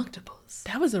my octopus.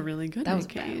 That was a really good That Nick was a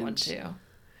Cage. bad one too.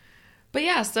 But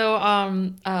yeah,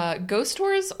 so ghost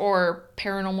tours or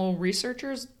paranormal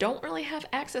researchers don't really have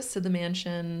access to the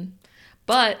mansion.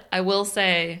 But I will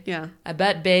say, yeah, I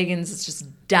bet Bagans is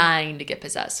just dying to get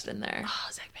possessed in there. Oh,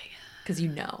 Zach Bagans. Because you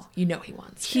know he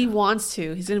wants to. He wants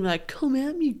to. He's going to be like, come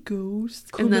at me,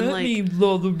 ghost. Come at me,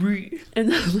 Lalaurie.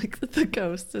 And then like the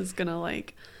ghost is going to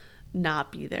like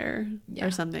not be there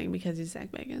or something because he's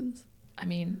Zach Bagans. I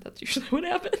mean, that's usually what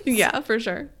happens. Yeah, for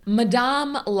sure.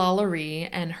 Madame Lalaurie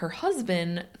and her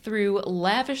husband threw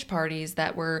lavish parties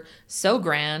that were so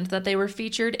grand that they were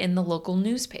featured in the local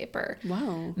newspaper.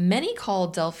 Wow. Many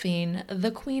called Delphine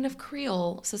the Queen of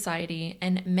Creole society,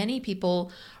 and many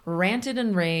people ranted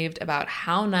and raved about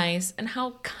how nice and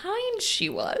how kind she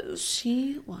was.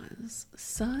 She was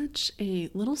such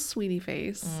a little sweetie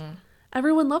face.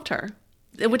 Everyone loved her,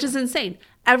 which is insane.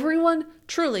 Everyone,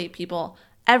 truly, people...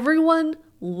 Everyone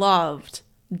loved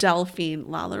Delphine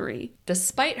Lalaurie.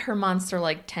 Despite her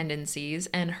monster-like tendencies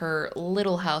and her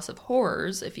little house of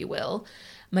horrors, if you will,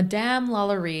 Madame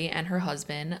Lalaurie and her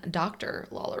husband, Dr.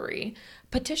 Lalaurie,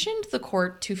 petitioned the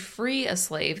court to free a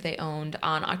slave they owned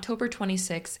on October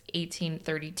 26,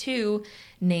 1832,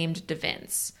 named De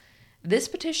Vince. This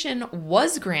petition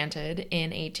was granted in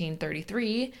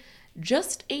 1833,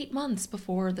 just 8 months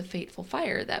before the fateful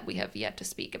fire that we have yet to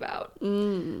speak about.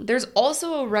 There's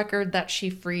also a record that she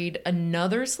freed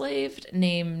another slave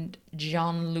named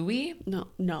Jean-Louis.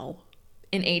 No.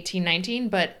 In 1819,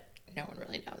 but no one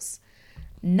really knows.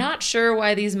 Not sure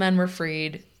why these men were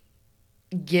freed,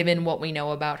 given what we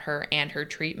know about her and her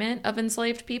treatment of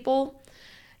enslaved people.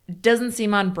 Doesn't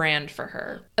seem on brand for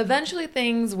her. Eventually,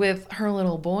 things with her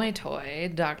little boy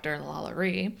toy, Dr.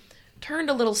 Lalaurie,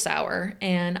 turned a little sour,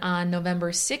 and on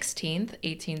November 16th,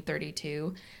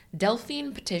 1832,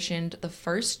 Delphine petitioned the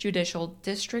First Judicial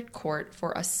District Court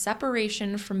for a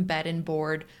separation from bed and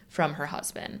board from her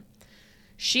husband.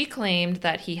 She claimed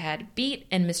that he had beat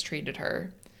and mistreated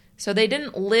her, so they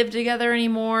didn't live together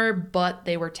anymore, but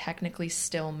they were technically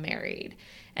still married.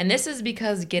 And this is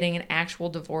because getting an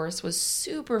actual divorce was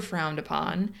super frowned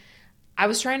upon. I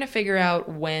was trying to figure out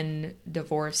when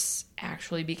divorce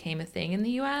actually became a thing in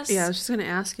the U.S. Yeah, I was just going to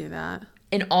ask you that.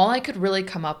 And all I could really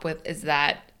come up with is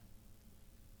that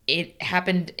it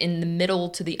happened in the middle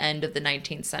to the end of the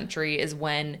 19th century is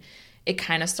when it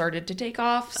kind of started to take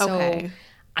off. So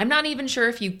I'm not even sure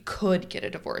if you could get a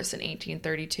divorce in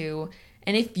 1832.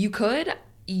 And if you could,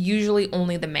 usually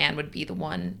only the man would be the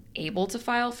one able to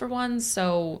file for one.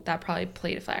 So that probably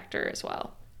played a factor as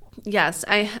well. Yes,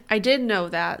 I did know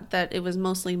that it was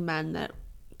mostly men that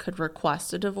could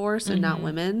request a divorce and not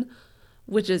women,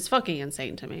 which is fucking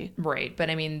insane to me. Right, but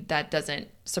I mean, that doesn't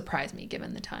surprise me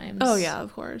given the times. Oh, yeah,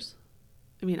 of course.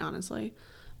 I mean, honestly.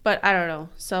 But I don't know.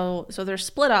 So they're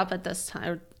split up at this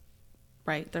time,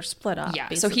 right? They're split up, yeah,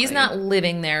 basically. So he's not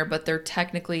living there, but they're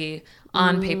technically,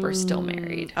 on paper, still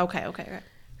married. Okay, right.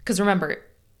 Because remember,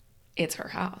 it's her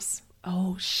house.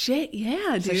 Oh, shit,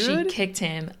 yeah, dude. So she kicked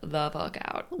him the fuck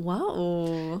out.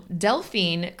 Whoa.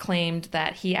 Delphine claimed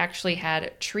that he actually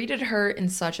had treated her in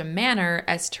such a manner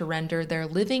as to render their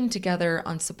living together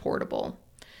unsupportable.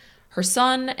 Her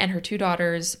son and her 2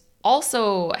 daughters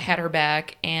also had her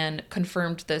back and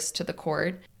confirmed this to the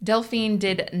court. Delphine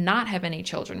did not have any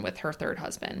children with her 3rd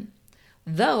husband,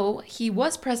 though he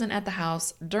was present at the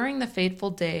house during the fateful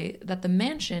day that the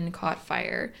mansion caught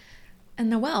fire. And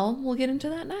Noelle, we'll get into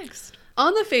that next.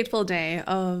 On the fateful day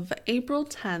of April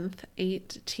 10th,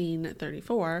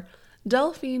 1834,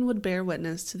 Delphine would bear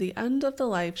witness to the end of the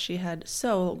life she had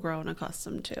so grown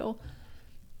accustomed to.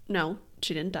 No,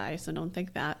 she didn't die, so don't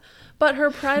think that. But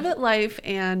her private life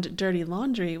and dirty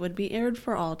laundry would be aired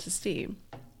for all to see.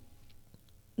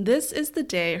 This is the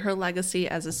day her legacy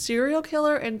as a serial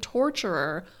killer and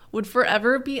torturer would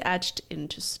forever be etched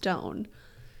into stone.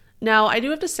 Now, I do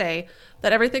have to say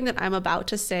that everything that I'm about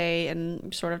to say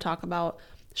and sort of talk about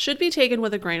should be taken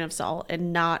with a grain of salt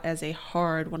and not as a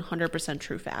hard 100%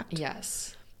 true fact.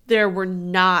 Yes. There were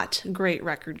not great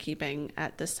record keeping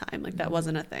at this time. Like, that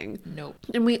wasn't a thing. Nope.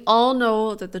 And we all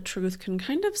know that the truth can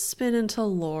kind of spin into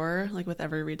lore, like with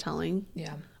every retelling.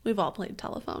 Yeah. We've all played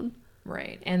telephone.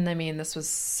 Right. And I mean, this was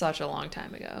such a long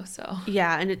time ago, so.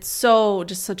 Yeah, and it's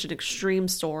just such an extreme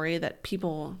story that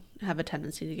people have a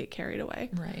tendency to get carried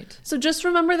away. Right. So just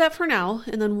remember that for now,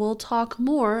 and then we'll talk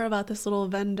more about this little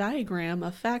Venn diagram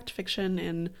of fact, fiction,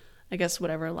 and I guess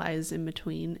whatever lies in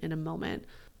between in a moment.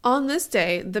 On this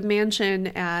day, the mansion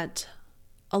at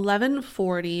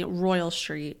 1140 Royal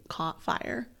Street caught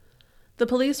fire. The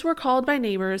police were called by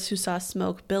neighbors who saw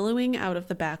smoke billowing out of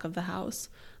the back of the house.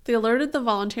 They alerted the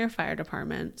volunteer fire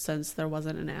department, since there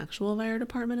wasn't an actual fire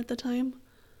department at the time.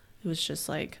 It was just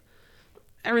like,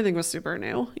 everything was super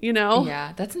new, you know?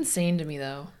 Yeah, that's insane to me,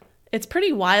 though. It's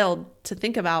pretty wild to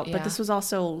think about, Yeah. but this was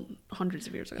also hundreds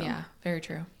of years ago. Yeah, very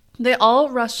true. They all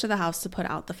rushed to the house to put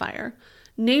out the fire.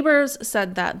 Neighbors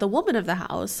said that the woman of the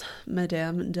house,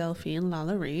 Madame Delphine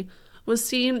Lalaurie, was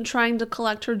seen trying to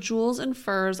collect her jewels and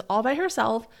furs all by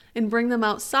herself and bring them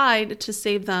outside to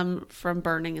save them from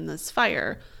burning in this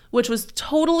fire, which was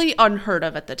totally unheard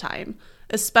of at the time,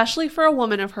 especially for a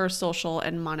woman of her social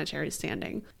and monetary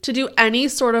standing. To do any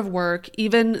sort of work,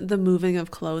 even the moving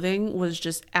of clothing, was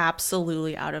just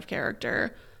absolutely out of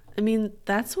character. I mean,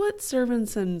 that's what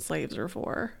servants and slaves are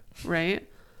for, right?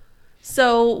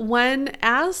 So when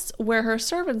asked where her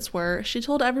servants were, she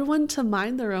told everyone to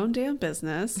mind their own damn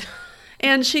business.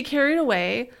 And she carried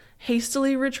away,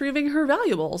 hastily retrieving her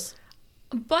valuables.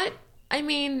 But, I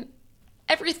mean,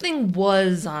 everything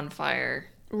was on fire.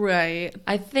 Right.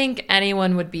 I think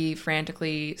anyone would be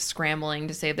frantically scrambling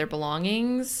to save their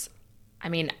belongings. I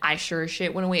mean, I sure as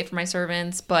shit wouldn't wait for my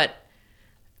servants, but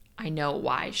I know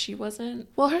why she wasn't.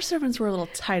 Well, her servants were a little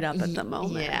tied up at the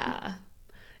moment. Yeah.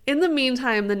 In the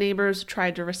meantime, the neighbors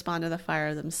tried to respond to the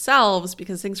fire themselves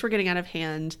because things were getting out of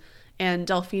hand, and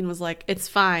Delphine was like, "It's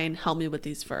fine, help me with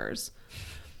these furs."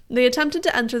 They attempted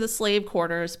to enter the slave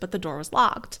quarters, but the door was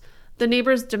locked. The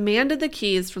neighbors demanded the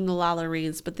keys from the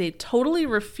Lalauries, but they totally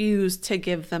refused to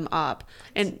give them up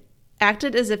and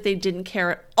acted as if they didn't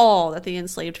care at all that the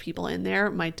enslaved people in there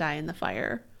might die in the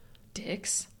fire.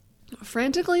 Dicks.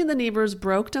 Frantically, the neighbors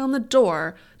broke down the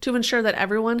door to ensure that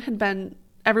everyone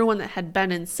that had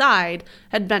been inside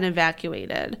had been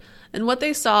evacuated, and what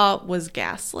they saw was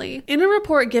ghastly. In a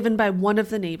report given by one of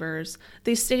the neighbors,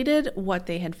 they stated what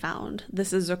they had found.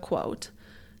 This is a quote: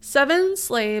 7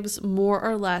 slaves, more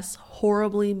or less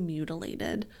horribly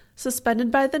mutilated,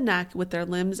 suspended by the neck with their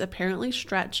limbs apparently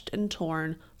stretched and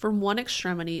torn from one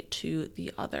extremity to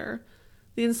the other.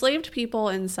 The enslaved people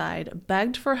inside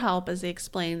begged for help as they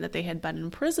explained that they had been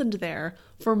imprisoned there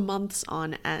for months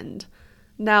on end.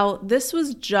 Now, this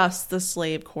was just the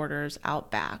slave quarters out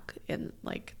back in,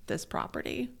 like, this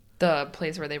property. The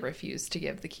place where they refused to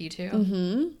give the key to?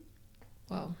 Mm-hmm.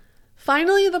 Whoa.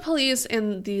 Finally, the police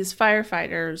and these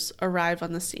firefighters arrive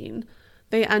on the scene.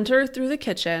 They enter through the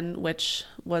kitchen, which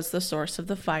was the source of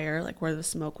the fire, like where the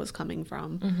smoke was coming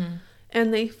from. Mm-hmm.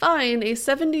 And they find a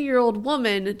 70-year-old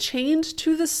woman chained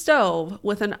to the stove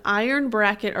with an iron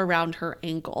bracket around her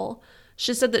ankle.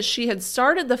 She said that she had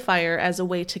started the fire as a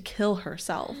way to kill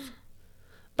herself.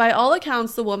 By all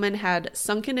accounts, the woman had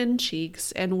sunken-in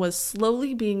cheeks and was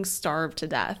slowly being starved to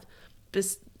death,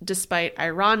 despite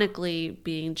ironically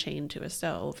being chained to a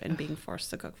stove and being forced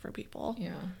to cook for people.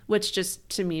 Yeah. Which just,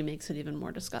 to me, makes it even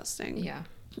more disgusting. Yeah.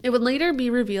 It would later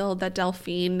be revealed that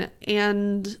Delphine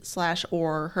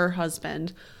and/or her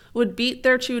husband would beat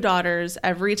their 2 daughters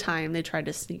every time they tried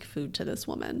to sneak food to this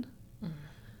woman.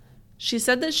 She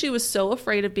said that she was so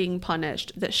afraid of being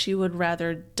punished that she would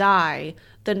rather die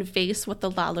than face what the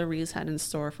Lalauries had in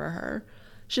store for her.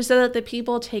 She said that the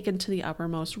people taken to the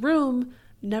uppermost room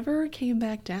never came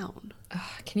back down.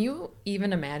 Can you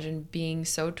even imagine being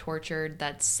so tortured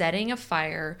that setting a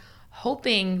fire,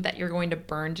 hoping that you're going to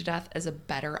burn to death, is a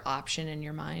better option in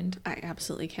your mind? I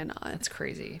absolutely cannot. That's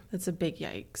crazy. It's a big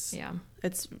yikes. Yeah.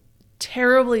 It's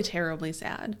terribly, terribly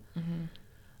sad. Mm-hmm.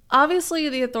 Obviously,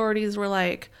 the authorities were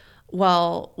like,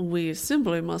 well, we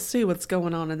simply must see what's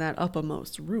going on in that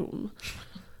uppermost room.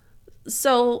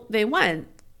 So they went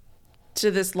to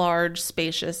this large,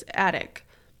 spacious attic.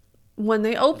 When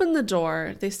they opened the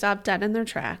door, they stopped dead in their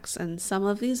tracks, and some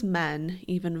of these men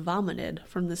even vomited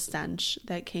from the stench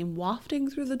that came wafting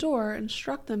through the door and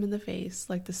struck them in the face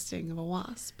like the sting of a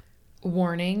wasp.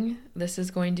 Warning, this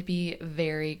is going to be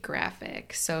very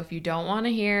graphic. So if you don't want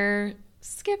to hear,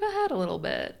 skip ahead a little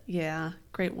bit. Yeah,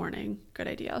 great warning. Good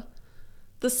idea.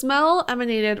 The smell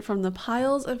emanated from the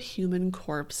piles of human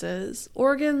corpses,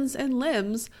 organs, and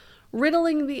limbs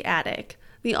riddling the attic.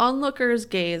 The onlooker's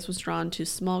gaze was drawn to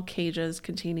small cages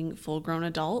containing full-grown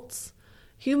adults,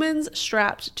 humans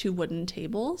strapped to wooden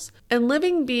tables, and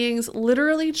living beings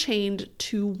literally chained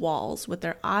to walls with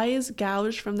their eyes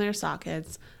gouged from their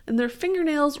sockets and their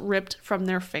fingernails ripped from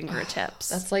their fingertips.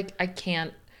 That's like, I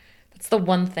can't, that's the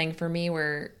one thing for me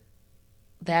where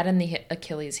that and the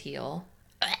Achilles heel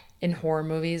in horror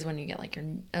movies when you get like your,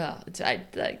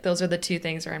 like those are the two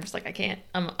things where I'm just like, I can't,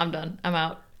 I'm done, I'm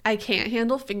out. I can't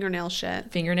handle fingernail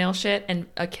shit. Fingernail shit and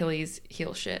Achilles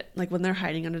heel shit. Like when they're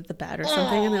hiding under the bed or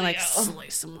something and they like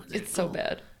slice someone. It's so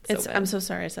bad. I'm so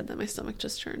sorry I said that. My stomach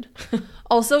just turned.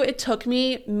 Also, it took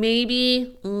me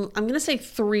maybe, I'm going to say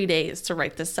 3 days to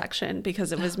write this section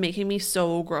because it was making me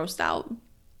so grossed out.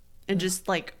 And just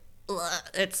like,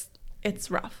 it's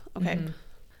rough. Okay. Mm-hmm.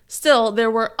 Still,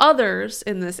 there were others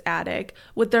in this attic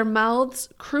with their mouths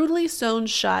crudely sewn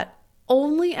shut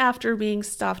only after being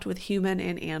stuffed with human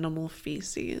and animal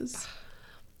feces.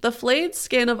 The flayed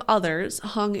skin of others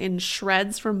hung in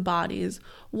shreds from bodies,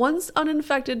 once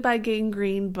uninfected by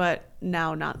gangrene, but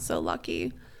now not so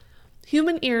lucky.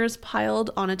 Human ears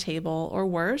piled on a table, or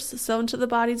worse, sewn to the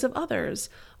bodies of others,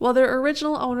 while their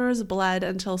original owners bled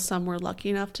until some were lucky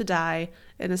enough to die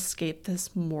and escape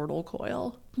this mortal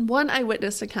coil. One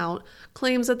eyewitness account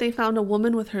claims that they found a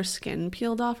woman with her skin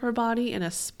peeled off her body in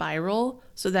a spiral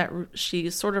so that she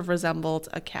sort of resembled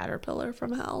a caterpillar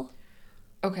from hell.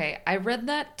 Okay, I read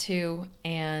that too,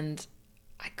 and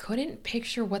I couldn't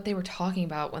picture what they were talking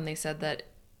about when they said that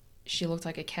she looked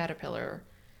like a caterpillar.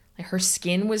 Like her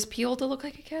skin was peeled to look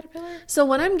like a caterpillar? So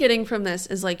what I'm getting from this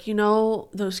is like, you know,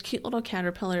 those cute little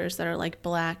caterpillars that are like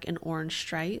black and orange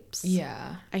stripes?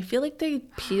 Yeah. I feel like they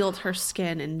peeled her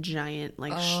skin in giant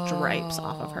like stripes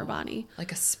off of her body.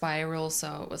 Like a spiral,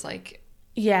 so it was like...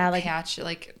 Yeah, like...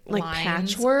 like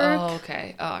lines. Patchwork. Oh,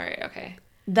 okay. Oh, all right, okay.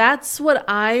 That's what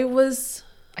I was...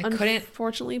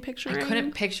 unfortunately picturing. I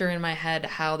couldn't picture in my head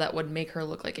how that would make her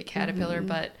look like a caterpillar,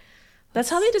 but... That's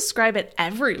how they describe it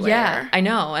everywhere. Yeah, I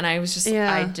know. And I was just,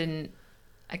 I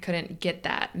couldn't get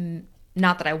that.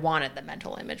 Not that I wanted the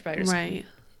mental image, but I just, right.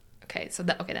 Okay, so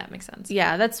that makes sense.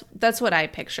 Yeah, that's what I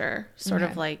picture. Sort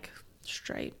of like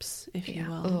stripes, if you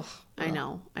will. Ugh. I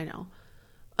know.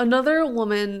 Another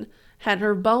woman had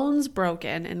her bones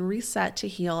broken and reset to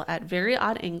heal at very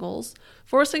odd angles,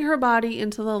 forcing her body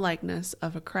into the likeness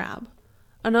of a crab.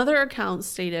 Another account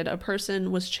stated a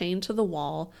person was chained to the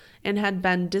wall and had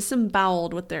been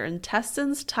disemboweled with their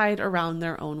intestines tied around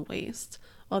their own waist,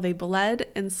 while they bled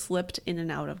and slipped in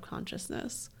and out of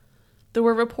consciousness. There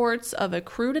were reports of a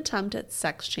crude attempt at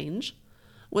sex change,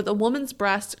 with a woman's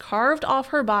breast carved off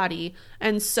her body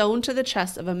and sewn to the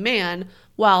chest of a man,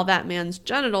 while that man's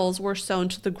genitals were sewn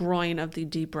to the groin of the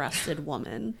debreasted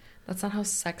woman. That's not how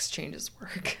sex changes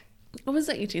work. It was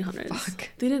the 1800s. Fuck.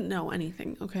 They didn't know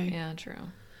anything, okay? Yeah, true.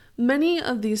 Many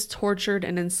of these tortured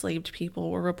and enslaved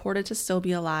people were reported to still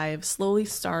be alive, slowly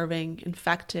starving,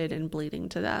 infected, and bleeding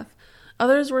to death.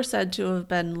 Others were said to have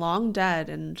been long dead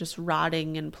and just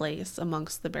rotting in place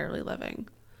amongst the barely living.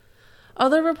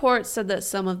 Other reports said that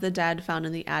some of the dead found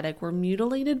in the attic were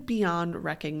mutilated beyond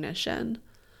recognition.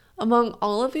 Among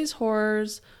all of these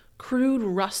horrors, crude,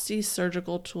 rusty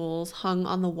surgical tools hung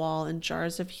on the wall and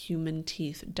jars of human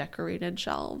teeth decorated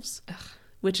shelves. Ugh.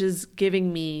 Which is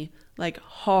giving me like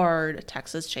hard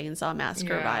Texas Chainsaw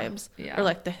Massacre vibes. Yeah. Or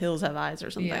like The Hills Have Eyes or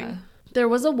something. Yeah. There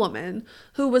was a woman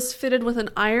who was fitted with an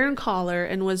iron collar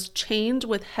and was chained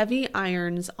with heavy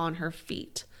irons on her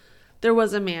feet. There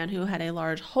was a man who had a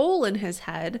large hole in his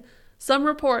head. Some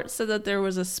reports said that there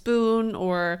was a spoon,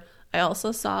 or I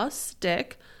also saw a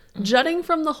stick, jutting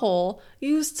from the hole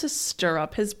used to stir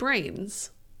up his brains.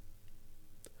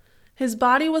 His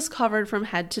body was covered from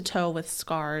head to toe with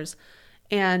scars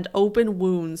and open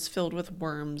wounds filled with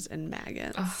worms and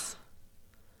maggots. Ugh.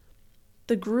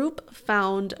 The group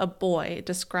found a boy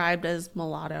described as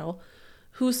mulatto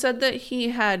who said that he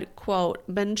had, quote,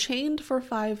 been chained for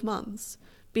 5 months,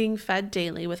 being fed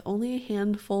daily with only a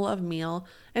handful of meal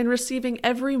and receiving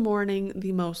every morning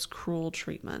the most cruel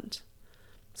treatment.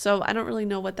 So I don't really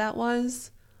know what that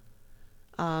was.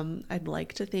 I'd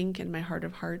like to think in my heart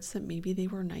of hearts that maybe they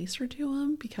were nicer to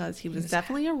him because he was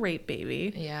definitely a rape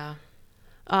baby. Yeah.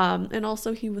 And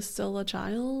also he was still a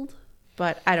child.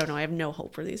 But I don't know. I have no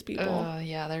hope for these people.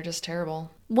 Yeah, they're just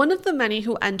terrible. One of the many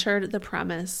who entered the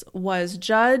premise was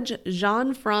Judge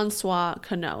Jean-Francois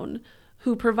Canon,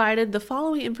 who provided the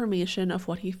following information of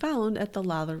what he found at the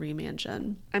Lalaurie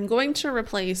mansion. I'm going to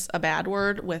replace a bad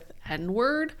word with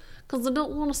N-word because I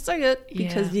don't want to say it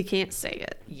because you can't say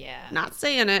it. Yeah. Not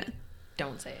saying it.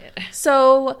 Don't say it.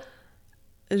 So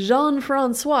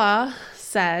Jean-Francois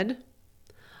said,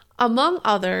 among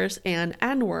others, an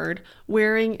N-word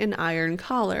wearing an iron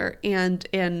collar and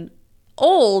an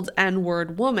old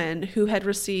N-word woman who had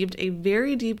received a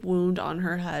very deep wound on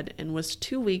her head and was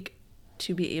too weak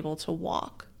to be able to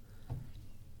walk.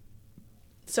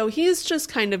 So he's just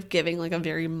kind of giving like a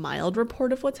very mild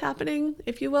report of what's happening,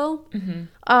 if you will.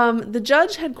 Mm-hmm. The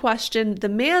judge had questioned the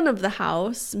man of the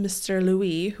house, Mr.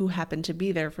 Louis, who happened to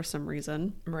be there for some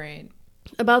reason. Right.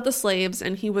 About the slaves,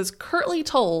 and he was curtly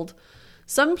told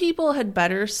some people had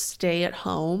better stay at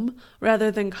home rather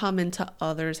than come into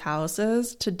others'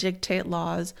 houses to dictate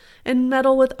laws and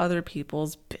meddle with other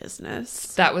people's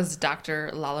business. That was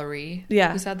Dr. Lalaurie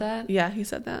who said that? Yeah, he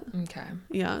said that. Okay.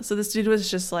 Yeah, so this dude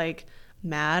was just like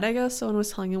mad, I guess someone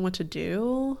was telling him what to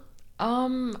do.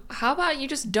 How about you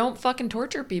just don't fucking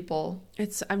torture people?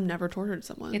 I've never tortured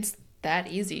someone. It's that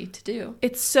easy to do.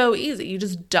 It's so easy. You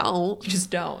just don't. You just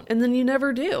don't. And then you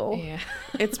never do. Yeah.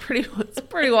 It's pretty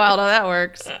wild how that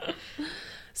works.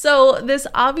 So this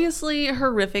obviously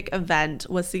horrific event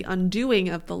was the undoing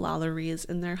of the Lalauries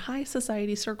in their high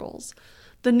society circles.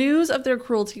 The news of their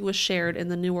cruelty was shared in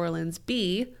the New Orleans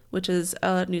Bee, which is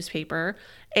a newspaper,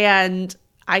 and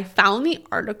I found the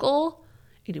article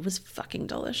and it was fucking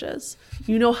delicious.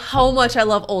 You know how much I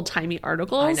love old-timey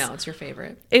articles. I know, it's your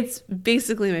favorite. It's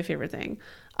basically my favorite thing.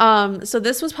 So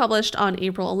this was published on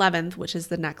April 11th, which is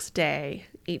the next day,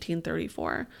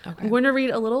 1834. Okay. I'm going to read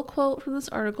a little quote from this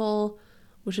article,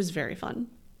 which is very fun.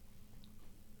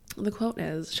 The quote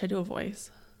is, should I do a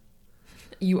voice?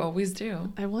 You always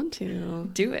do. I want to.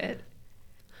 Do it.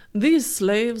 These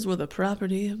slaves were the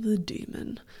property of the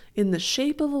demon, in the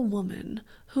shape of a woman,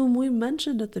 whom we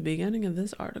mentioned at the beginning of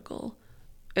this article.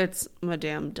 It's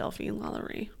Madame Delphine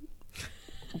Lalaurie.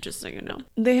 Just so you know.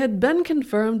 They had been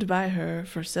confirmed by her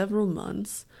for several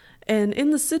months, and in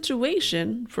the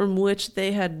situation from which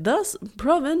they had thus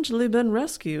providentially been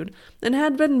rescued, and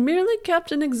had been merely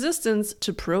kept in existence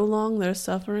to prolong their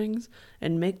sufferings,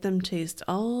 and make them taste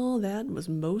all that was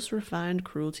most refined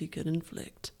cruelty could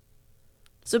inflict.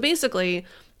 So basically,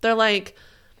 they're like,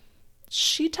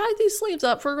 she tied these slaves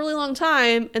up for a really long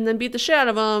time and then beat the shit out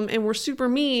of them, and we're super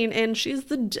mean, and she's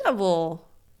the devil.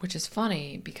 Which is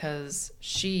funny because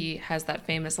she has that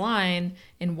famous line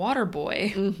in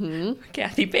Waterboy. Mm-hmm.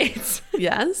 Kathy Bates.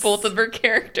 Yes. Both of her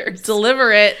characters.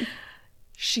 Deliver it.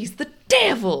 She's the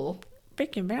devil.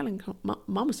 Vicky Valancourt.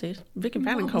 Mama says Vicky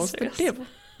Valancourt's the devil.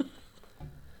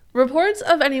 Reports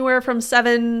of anywhere from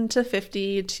 7 to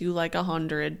 50 to like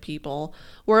 100 people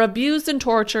were abused and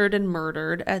tortured and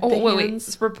murdered at the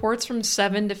hands. Wait. Reports from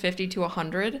 7 to 50 to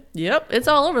 100? Yep, it's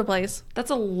all over the place.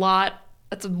 That's a lot.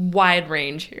 That's a wide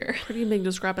range here. Pretty big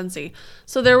discrepancy.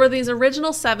 So there were these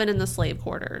original 7 in the slave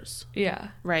quarters.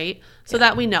 Yeah. Right? So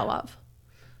that we know of.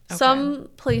 Okay. Some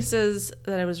places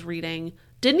that I was reading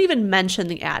didn't even mention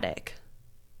the attic.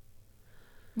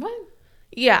 What?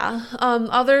 Yeah.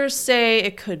 Others say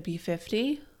it could be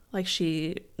 50. Like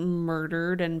she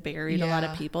murdered and buried a lot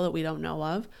of people that we don't know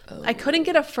of. Oh. I couldn't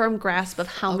get a firm grasp of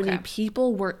how many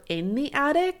people were in the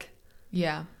attic.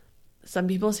 Yeah. Some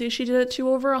people say she did it to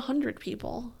over 100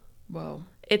 people. Whoa.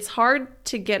 It's hard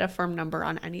to get a firm number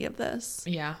on any of this.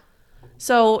 Yeah.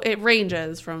 So it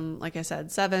ranges from, like I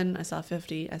said, 7, I saw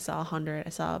 50, I saw 100, I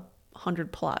saw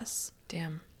 100 plus.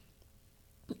 Damn.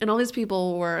 And all these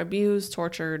people were abused,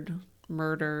 tortured,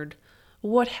 murdered,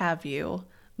 what have you,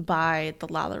 by the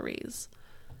Lalauries.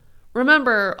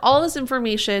 Remember, all this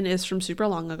information is from super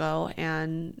long ago,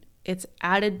 and it's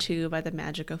added to by the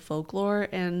magic of folklore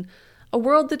and a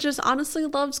world that just honestly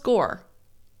loves gore.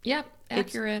 Yep,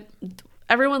 accurate.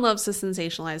 Everyone loves to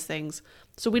sensationalize things,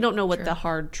 so we don't know what the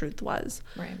hard truth was.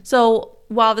 Right. So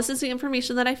while this is the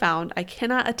information that I found, I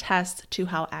cannot attest to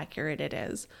how accurate it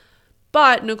is.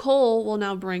 But Nicole will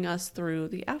now bring us through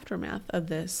the aftermath of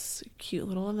this cute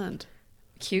little event.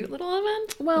 Cute little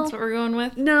event? Well, that's what we're going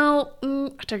with? No,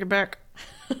 I take it back.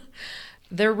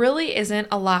 There really isn't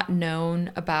a lot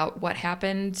known about what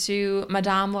happened to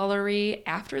Madame Lalaurie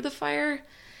after the fire.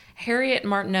 Harriet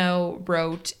Martineau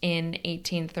wrote in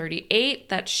 1838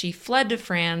 that she fled to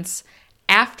France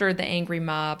after the angry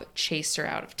mob chased her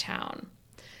out of town.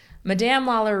 Madame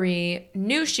Lalaurie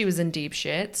knew she was in deep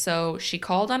shit, so she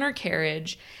called on her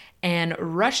carriage and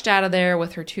rushed out of there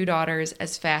with her 2 daughters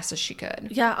as fast as she could.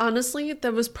 Yeah, honestly,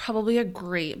 that was probably a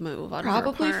great move on her part.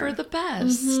 Probably for the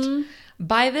best. Mm-hmm.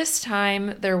 By this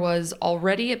time, there was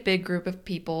already a big group of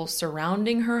people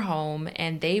surrounding her home,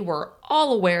 and they were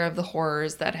all aware of the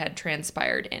horrors that had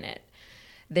transpired in it.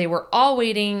 They were all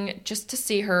waiting just to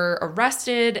see her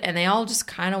arrested, and they all just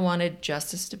kind of wanted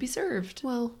justice to be served.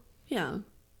 Well, yeah.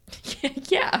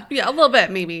 Yeah. Yeah, a little bit,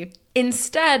 maybe.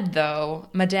 Instead, though,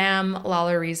 Madame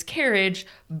Lalaurie carriage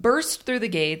burst through the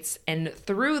gates and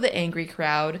through the angry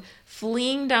crowd,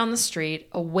 fleeing down the street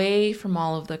away from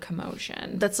all of the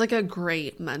commotion. That's like a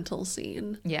great mental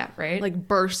scene. Yeah, right? Like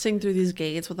bursting through these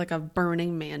gates with like a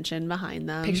burning mansion behind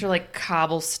them. Picture like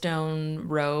cobblestone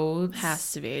roads.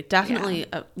 Has to be. Definitely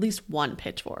at least one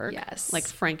pitchfork. Yes. Like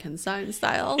Frankenstein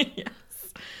style. Yes.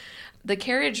 The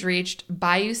carriage reached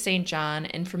Bayou St. John,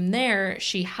 and from there,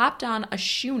 she hopped on a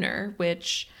schooner,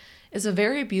 which is a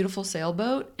very beautiful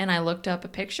sailboat. And I looked up a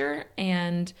picture,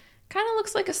 and kind of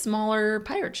looks like a smaller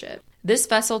pirate ship. This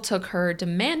vessel took her to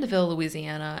Mandeville,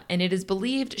 Louisiana, and it is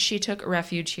believed she took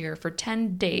refuge here for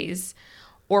 10 days,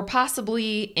 or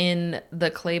possibly in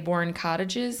the Claiborne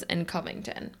cottages in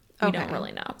Covington. We don't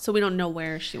really know. So we don't know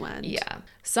where she went. Yeah.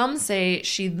 Some say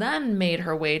she then made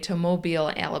her way to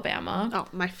Mobile, Alabama. Oh,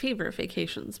 my favorite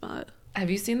vacation spot. Have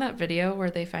you seen that video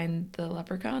where they find the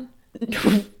leprechaun?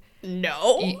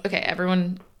 No. Okay,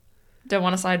 everyone, don't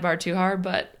want to sidebar too hard,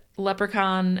 but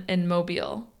leprechaun in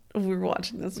Mobile. We're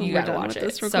watching this when You we're gotta done watch with it.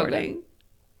 this It's so recording.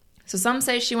 So some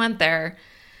say she went there,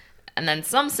 and then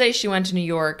some say she went to New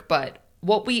York, but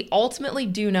what we ultimately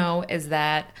do know is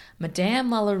that Madame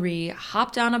Lalaurie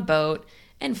hopped on a boat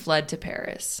and fled to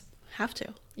Paris. Have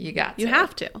to. You got to. You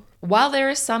have to. While there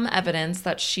is some evidence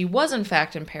that she was in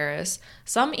fact in Paris,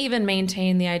 some even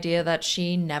maintain the idea that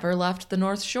she never left the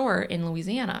North Shore in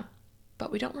Louisiana.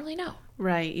 But we don't really know.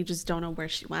 Right. You just don't know where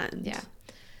she went. Yeah.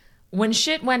 When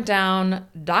shit went down,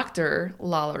 Dr.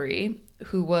 Lalaurie,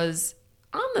 who was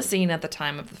on the scene at the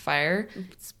time of the fire,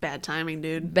 It's bad timing,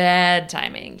 dude. bad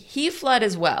timing. He fled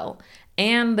as well,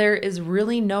 and there is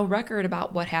really no record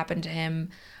about what happened to him.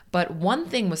 But one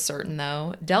thing was certain,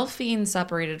 though. Delphine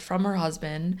separated from her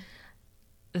husband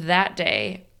that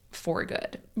day for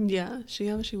good. Yeah, she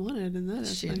got what she wanted in that.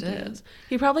 She aspect, I did. guess.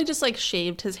 He probably just like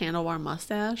shaved his handlebar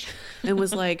mustache and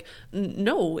was like,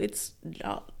 "No, it's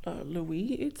not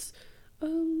Louis. It's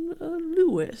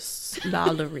Louis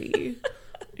Lalaurie.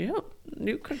 Yep,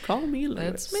 you could call me Louis.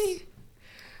 That's me."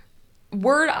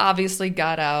 Word obviously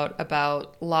got out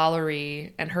about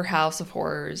Lalaurie and her house of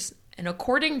horrors. And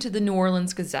according to the New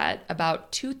Orleans Gazette,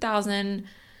 about 2,000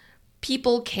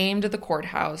 people came to the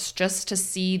courthouse just to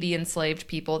see the enslaved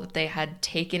people that they had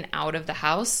taken out of the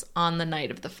house on the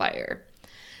night of the fire.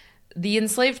 The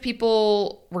enslaved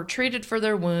people were treated for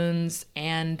their wounds,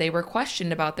 and they were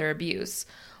questioned about their abuse.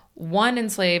 One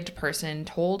enslaved person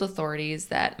told authorities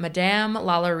that Madame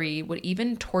Lalaurie would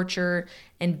even torture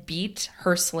and beat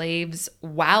her slaves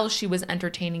while she was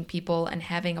entertaining people and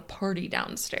having a party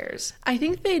downstairs. I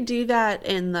think they do that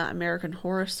in the American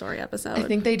Horror Story episode. I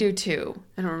think they do too.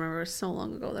 I don't remember. It was so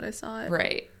long ago that I saw it.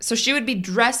 Right. So she would be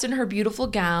dressed in her beautiful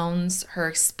gowns, her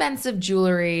expensive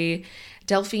jewelry.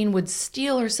 Delphine would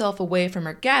steal herself away from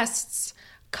her guests,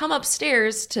 come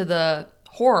upstairs to the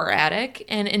horror attic,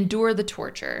 and endure the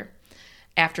torture.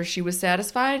 After she was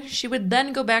satisfied, she would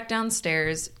then go back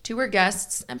downstairs to her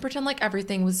guests and pretend like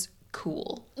everything was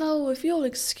cool. Oh, if you'll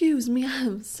excuse me,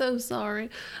 I'm so sorry.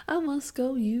 I must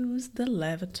go use the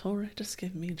lavatory. Just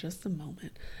give me just a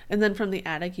moment. And then from the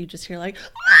attic, you just hear like,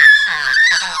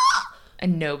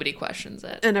 And nobody questions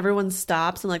it. and everyone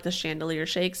stops and like the chandelier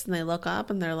shakes and they look up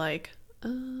and they're like,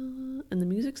 and the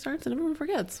music starts and everyone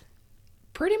forgets.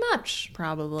 Pretty much.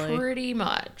 Probably. Pretty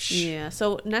much. Yeah.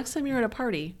 So next time you're at a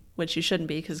party, which you shouldn't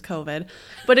be because COVID,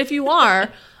 but if you are,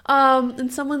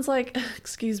 and someone's like,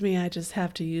 excuse me, I just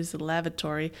have to use the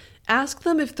lavatory, ask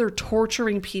them if they're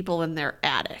torturing people in their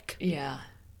attic. Yeah.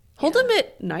 Hold them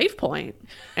at knife point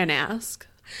and ask,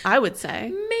 I would say.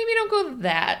 Maybe don't go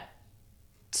that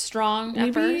strong at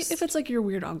Maybe first. if it's like your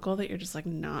weird uncle that you're just like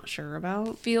not sure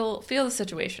about. Feel the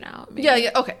situation out. Maybe.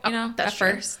 Yeah, okay. You know, that's at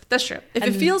true. first. That's true. If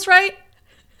And- it feels right,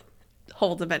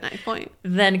 hold them at knife point.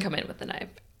 Then come in with the knife.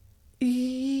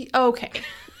 Okay.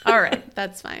 All right.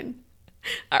 That's fine.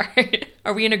 All right.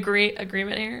 Are we in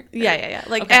agreement here? Yeah.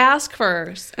 Like Okay. ask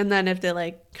first, and then if they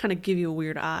like kind of give you a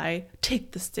weird eye,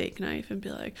 take the steak knife and be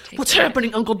like, "What's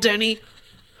happening, Uncle Denny?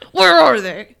 Where are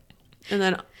they?" And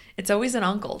then It's always an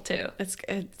uncle too. it's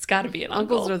It's got to be an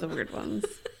uncle. uncles are the weird ones.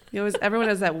 Everyone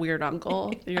has that weird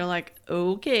uncle. You're like,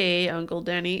 okay, Uncle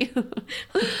Denny.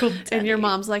 And your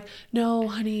mom's like, no,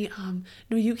 honey,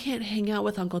 no, you can't hang out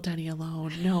with Uncle Denny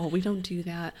alone. No, we don't do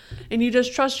that. And you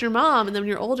just trust your mom. And then when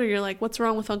you're older, you're like, what's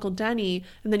wrong with Uncle Denny?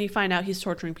 And then you find out he's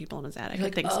torturing people in his attic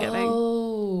at Thanksgiving.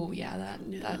 Oh, yeah,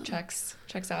 that checks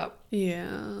out.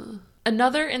 Yeah.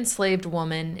 Another enslaved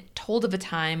woman told of a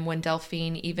time when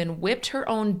Delphine even whipped her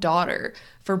own daughter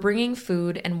for bringing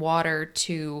food and water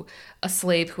to a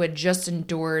slave who had just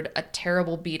endured a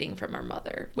terrible beating from her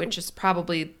mother, which is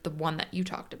probably the one that you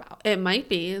talked about. It might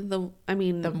be. The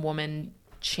woman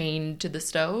chained to the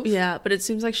stove? Yeah, but it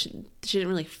seems like she didn't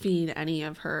really feed any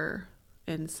of her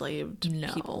enslaved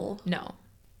people. No.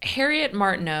 Harriet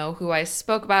Martineau, who I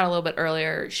spoke about a little bit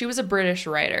earlier, she was a British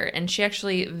writer, and she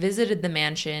actually visited the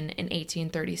mansion in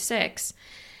 1836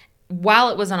 while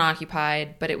it was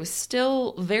unoccupied, but it was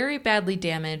still very badly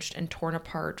damaged and torn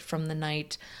apart from the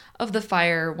night of the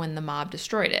fire when the mob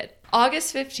destroyed it.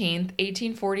 August 15th,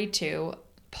 1842,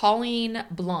 Pauline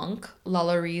Blanc,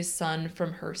 Lalaury's son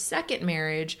from her second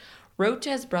marriage, wrote to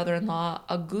his brother-in-law,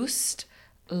 Auguste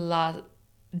de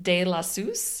la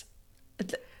Suze.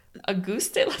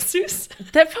 Auguste de la Suze?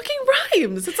 That fucking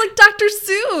rhymes. It's like Dr.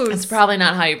 Seuss. It's probably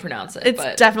not how you pronounce it.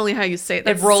 It's definitely how you say it.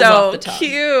 That's it rolls so off the tongue.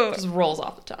 Cute. It just rolls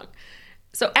off the tongue.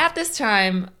 So at this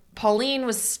time, Pauline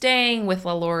was staying with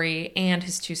Lalaurie and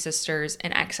his two sisters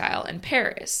in exile in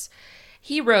Paris.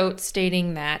 He wrote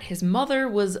stating that his mother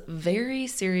was very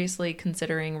seriously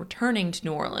considering returning to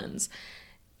New Orleans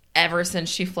ever since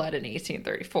she fled in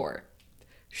 1834.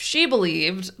 She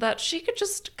believed that she could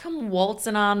just come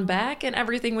waltzing on back and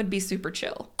everything would be super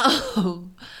chill.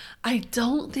 Oh, I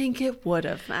don't think it would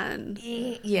have been.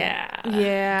 Yeah.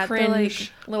 Yeah.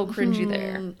 Cringe. A little cringy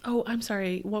there. Oh, I'm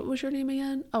sorry. What was your name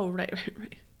again? Oh, right.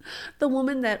 The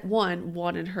woman that, one,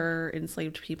 wanted her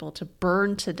enslaved people to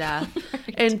burn to death,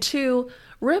 right. And two,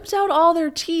 ripped out all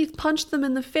their teeth, punched them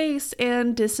in the face,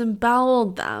 and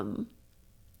disemboweled them.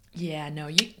 Yeah, no,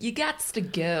 you gots to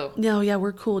go. No, yeah,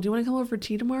 we're cool. Do you want to come over for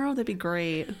tea tomorrow? That'd be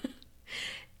great.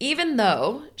 Even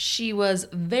though she was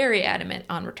very adamant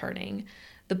on returning,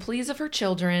 the pleas of her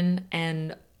children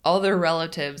and other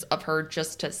relatives of her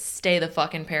just to stay the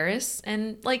fuck in Paris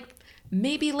and, like,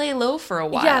 maybe lay low for a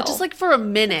while. Yeah, just, like, for a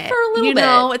minute. For a little bit. You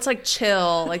know, it's, like,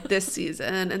 chill, like, this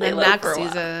season. And then next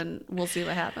season, we'll see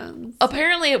what happens.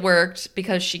 Apparently it worked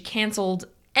because she canceled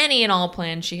any and all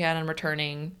plans she had on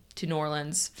returning to New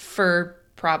Orleans for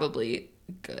probably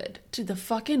good. Dude, the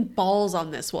fucking balls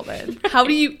on this woman. How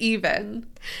do you even?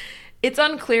 It's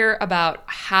unclear about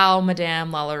how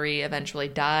Madame Lalaurie eventually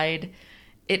died.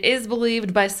 It is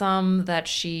believed by some that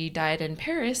she died in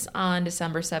Paris on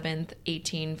December 7th,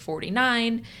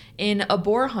 1849, in a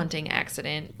boar hunting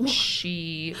accident.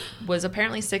 She was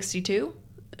apparently 62.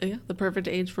 Yeah, the perfect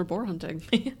age for boar hunting.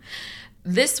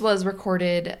 This was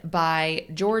recorded by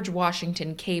George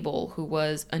Washington Cable, who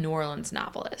was a New Orleans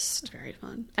novelist. Very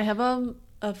fun. I have a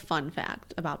fun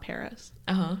fact about Paris.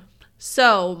 Uh-huh.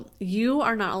 So, you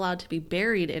are not allowed to be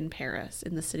buried in Paris,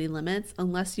 in the city limits,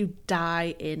 unless you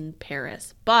die in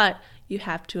Paris. But you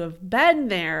have to have been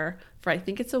there for, I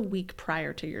think it's a week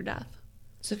prior to your death.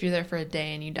 So if you're there for a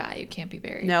day and you die, you can't be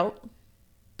buried? No,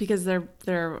 because their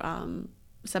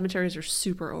cemeteries are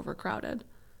super overcrowded.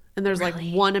 And there's really?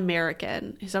 Like one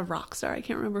American, he's a rock star, I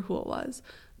can't remember who it was,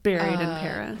 buried in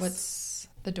Paris. What's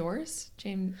The Doors?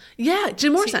 Jim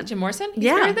Morrison. Jim Morrison? He's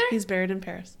buried there? He's buried in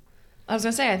Paris. I was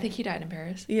going to say, I think he died in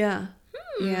Paris. Yeah.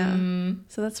 Yeah.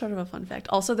 So that's sort of a fun fact.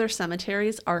 Also, their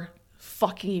cemeteries are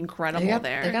fucking incredible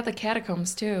there. They got the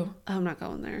catacombs, too. I'm not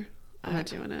going there. I'm not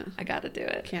doing it. I got to do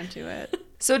it. Can't do it.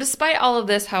 So despite all of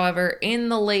this, however, in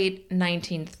the late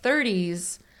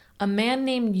 1930s, a man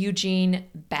named Eugene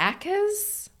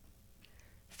Bacchus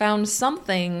found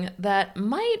something that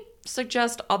might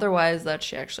suggest otherwise, that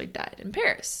she actually died in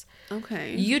Paris.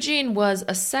 Okay. Eugene was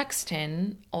a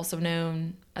sexton, also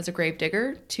known as a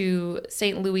gravedigger, to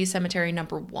St. Louis Cemetery No.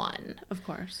 1. Of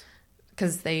course.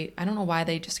 Because I don't know why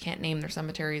they just can't name their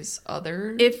cemeteries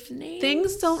other If names.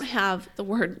 Things don't have the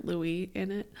word Louis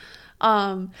in it,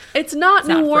 it's not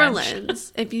New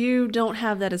Orleans. If you don't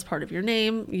have that as part of your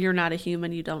name, you're not a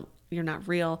human. You're not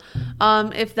real.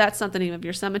 If that's not the name of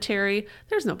your cemetery,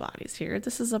 there's no bodies here.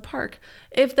 This is a park.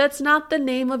 If that's not the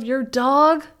name of your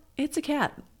dog, it's a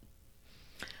cat.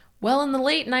 Well, in the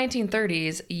late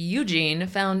 1930s, Eugene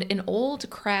found an old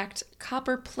cracked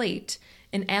copper plate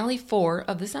in Alley 4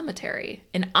 of the cemetery.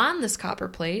 And on this copper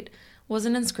plate was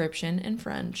an inscription in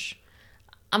French.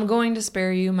 I'm going to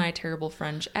spare you my terrible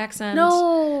French accent.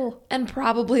 No! And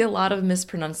probably a lot of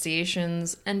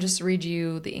mispronunciations, and just read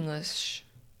you the English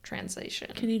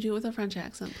translation. Can you do it with a French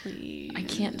accent, please? I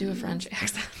can't do a French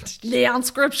accent. The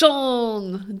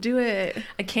inscription! Do it.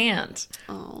 I can't.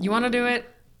 Oh. You want to do it?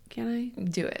 Can I?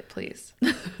 Do it, please.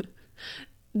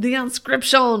 The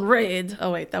inscription read.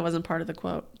 Oh, wait, that wasn't part of the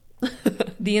quote.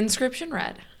 The inscription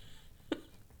read.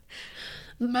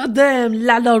 Madame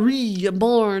Lalaurie,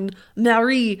 born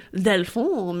Marie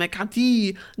Delphine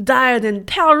Mercati, died in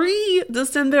Paris,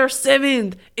 December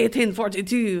 7th,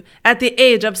 1842, at the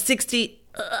age of 60.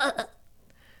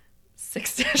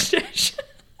 6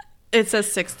 It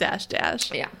says 6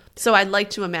 --. Yeah. So I'd like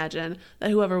to imagine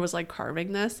that whoever was like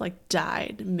carving this like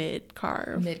died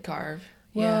mid-carve. Mid-carve.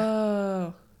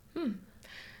 Yeah. Whoa.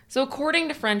 So according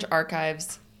to French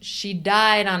archives, she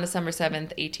died on December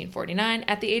 7th, 1849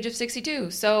 at the age of 62.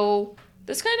 So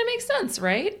this kind of makes sense,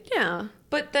 right? Yeah.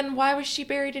 But then why was she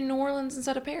buried in New Orleans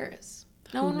instead of Paris?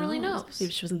 No one really knows.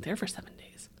 Maybe she wasn't there for 7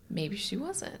 days. Maybe she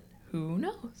wasn't. Who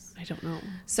knows? I don't know.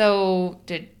 So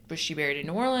was she buried in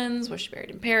New Orleans? Was she buried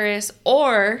in Paris?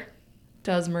 Or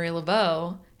does Marie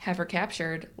Laveau have her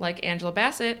captured like Angela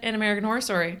Bassett in American Horror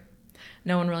Story?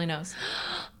 No one really knows.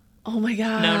 Oh my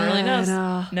god. No one really knows.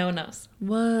 No one knows.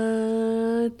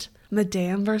 What?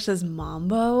 Madame versus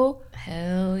Mambo?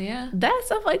 Hell yeah.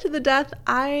 That's a fight to the death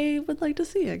I would like to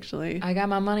see, actually. I got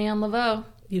my money on Laveau.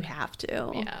 You have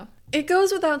to. Yeah. It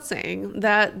goes without saying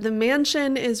that the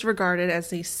mansion is regarded as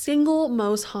the single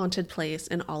most haunted place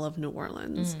in all of New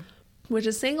Orleans, which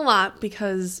is saying a lot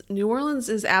because New Orleans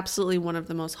is absolutely one of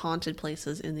the most haunted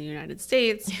places in the United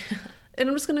States. And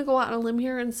I'm just going to go out on a limb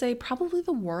here and say probably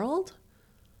the world.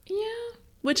 Yeah.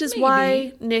 Which is maybe.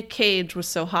 why Nick Cage was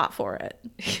so hot for it.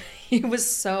 He was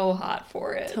so hot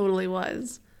for it. Totally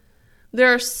was.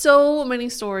 There are so many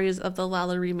stories of the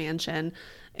Lalaurie Mansion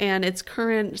and its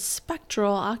current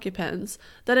spectral occupants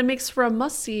that it makes for a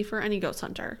must-see for any ghost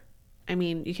hunter. I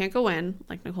mean, you can't go in,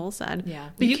 like Nicole said.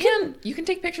 Yeah. But you can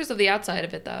take pictures of the outside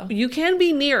of it, though. You can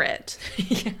be near it.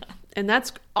 Yeah. And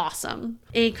that's awesome.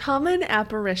 A common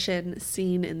apparition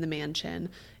seen in the mansion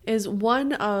is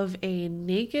one of a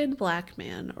naked black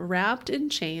man wrapped in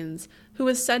chains who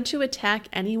is said to attack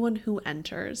anyone who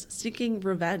enters, seeking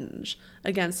revenge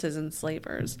against his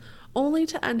enslavers, only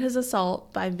to end his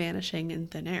assault by vanishing in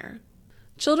thin air.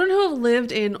 Children who have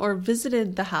lived in or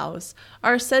visited the house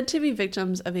are said to be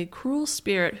victims of a cruel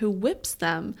spirit who whips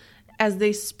them as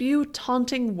they spew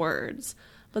taunting words.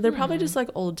 But they're probably just like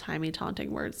old-timey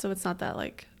taunting words, so it's not that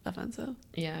like offensive.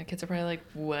 Yeah, kids are probably like,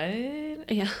 what?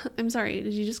 Yeah, I'm sorry.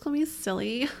 Did you just call me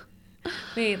silly?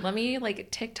 Wait, let me like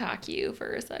TikTok you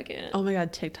for a second. Oh my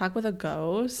god, TikTok with a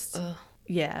ghost? Ugh.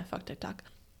 Yeah, fuck TikTok.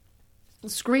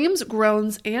 Screams,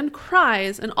 groans, and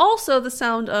cries, and also the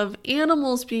sound of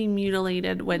animals being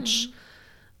mutilated, which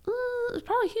is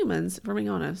probably humans, if we're being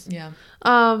honest. Yeah.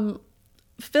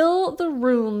 Fill the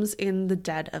rooms in the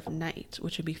dead of night,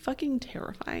 which would be fucking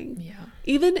terrifying. Yeah.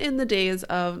 Even in the days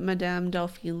of Madame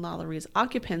Delphine Lalaurie's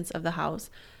occupants of the house,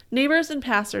 neighbors and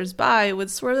passers-by would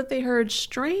swear that they heard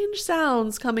strange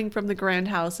sounds coming from the grand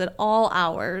house at all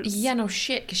hours. Yeah, no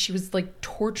shit, because she was like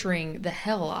torturing the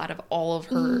hell out of all of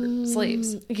her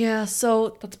slaves. Yeah,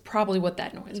 so That's probably what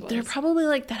that noise was. they're probably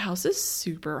like, that house is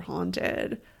super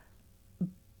haunted.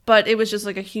 But it was just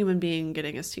like a human being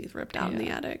getting his teeth ripped out in the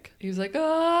attic. He was like,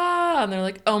 ah, and they're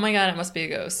like, oh my god, it must be a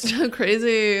ghost.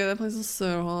 Crazy. That place is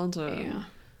so haunted. Yeah.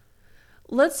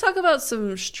 Let's talk about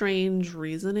some strange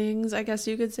reasonings, I guess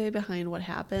you could say, behind what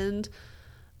happened.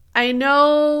 I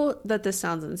know that this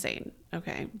sounds insane,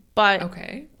 okay? But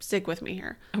Okay. stick with me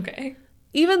here. Okay.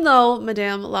 Even though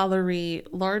Madame Lalaurie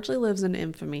largely lives in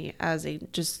infamy as a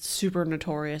just super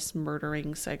notorious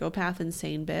murdering psychopath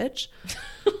insane bitch,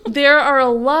 there are a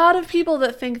lot of people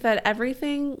that think that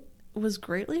everything was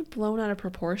greatly blown out of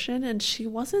proportion and she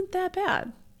wasn't that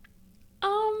bad.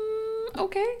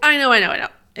 Okay. I know.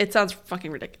 It sounds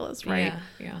fucking ridiculous, right?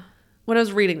 Yeah. When I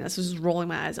was reading this, I was just rolling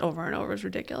my eyes over and over. It's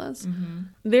ridiculous.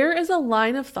 There is a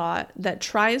line of thought that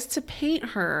tries to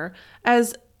paint her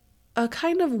as a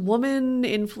kind of woman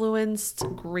influenced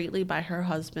greatly by her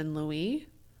husband, Louis.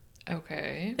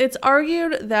 Okay. It's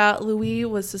argued that Louis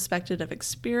was suspected of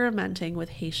experimenting with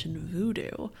Haitian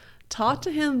voodoo, taught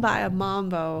to him by a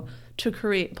mambo to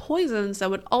create poisons that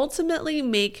would ultimately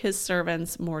make his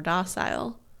servants more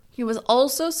docile. He was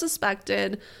also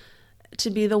suspected to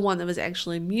be the one that was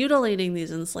actually mutilating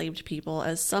these enslaved people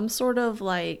as some sort of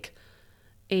like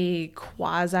a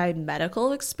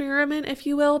quasi-medical experiment, if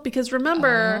you will, because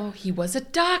remember... Oh, he was a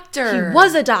doctor. He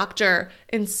was a doctor,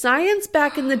 and science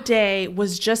back in the day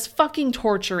was just fucking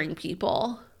torturing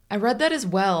people. I read that as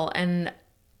well, and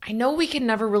I know we can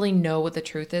never really know what the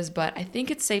truth is, but I think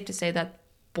it's safe to say that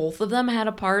both of them had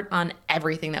a part on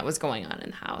everything that was going on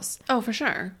in the house. Oh, for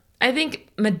sure. I think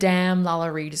Madame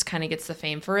Lalaurie just kind of gets the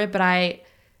fame for it, but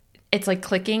it's like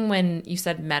clicking when you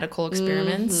said medical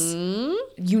experiments.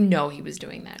 You know he was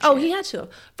doing that shit. Oh, he had to.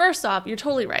 First off, you're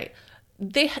totally right.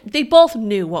 they both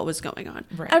knew what was going on.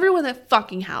 Right. Everyone in that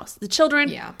fucking house, the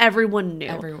children, everyone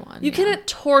knew. You can't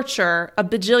torture a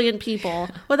bajillion people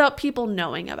without people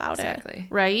knowing about it,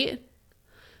 right?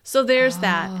 So there's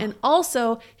that. And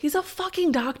also, he's a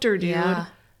fucking doctor, dude. Yeah.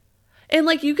 And,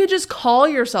 like, you could just call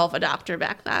yourself a doctor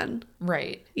back then.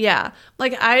 Right. Yeah.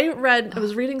 Like, I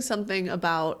was reading something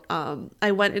about,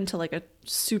 I went into, like, a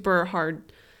super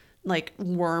hard, like,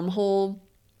 wormhole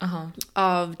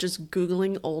of just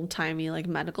Googling old-timey, like,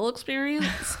 medical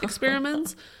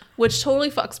experiments, which totally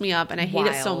fucks me up, and I hate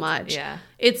it so much. Yeah.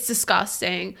 It's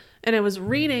disgusting. And I was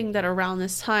reading that around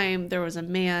this time, there was a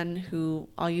man who,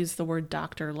 I'll use the word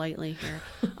doctor lightly here,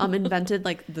 invented,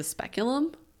 like, the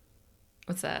speculum.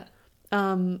 What's that?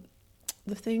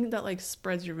 The thing that, like,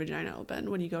 spreads your vagina open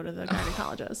when you go to the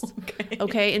gynecologist.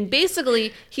 Okay. And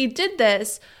basically, he did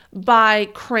this by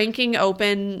cranking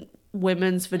open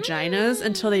women's vaginas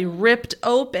until they ripped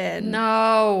open.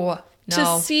 No.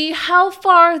 To see how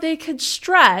far they could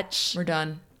stretch. We're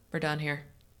done here.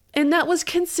 And that was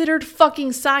considered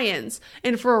fucking science.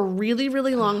 And for a really,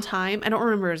 really long time, I don't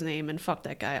remember his name, and fuck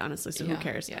that guy, honestly, so who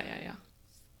cares? Yeah.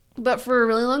 But for a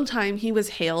really long time, he was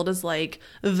hailed as, like,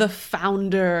 the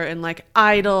founder and, like,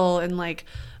 idol and, like,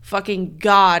 fucking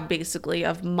god, basically,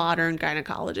 of modern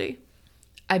gynecology.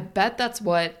 I bet that's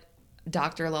what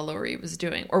Dr. LaLaurie was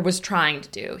doing, or was trying to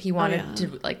do. He wanted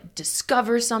to, like,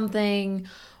 discover something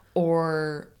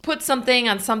or put something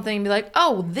on something and be like,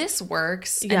 oh, this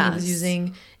works. And he was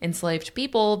using enslaved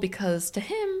people because to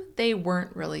him, they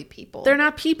weren't really people. They're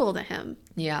not people to him.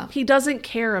 Yeah. He doesn't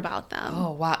care about them.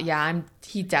 Oh, wow. Yeah,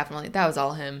 he definitely, that was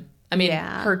all him. I mean,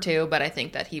 her too, but I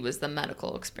think that he was the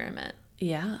medical experiment.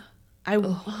 Yeah.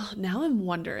 Now I'm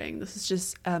wondering, this is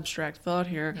just abstract thought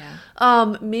here.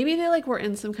 Yeah. Maybe they, like, were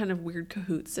in some kind of weird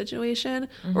cahoots situation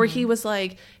where he was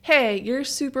like, hey, you're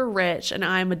super rich and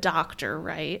I'm a doctor,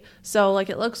 right? So,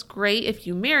 like, it looks great if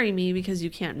you marry me because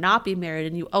you can't not be married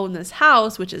and you own this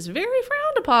house, which is very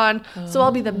frowned upon. So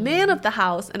I'll be the man of the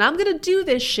house and I'm going to do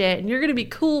this shit and you're going to be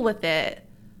cool with it.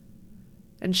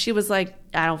 And she was like,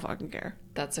 I don't fucking care.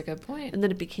 That's a good point. And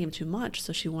then it became too much,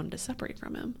 so she wanted to separate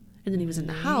from him. And then he was in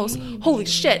the house. Holy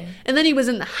shit. And then he was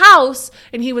in the house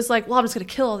and he was like, well, I'm just going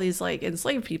to kill all these, like,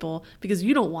 enslaved people because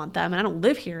you don't want them and I don't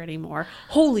live here anymore.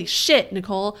 Holy shit,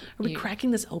 Nicole. Are we cracking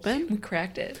this open? We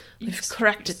cracked it. We've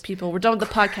cracked it, people. We're done with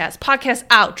the podcast. Podcast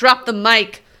out. Drop the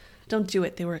mic. Don't do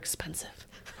it. They were expensive.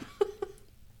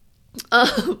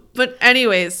 But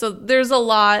anyways, so there's a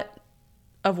lot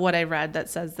of what I read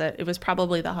that says that it was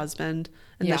probably the husband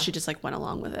and that she just, like, went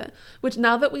along with it. Which,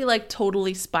 now that we, like,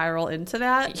 totally spiral into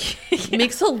that,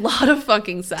 makes a lot of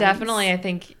fucking sense. Definitely, I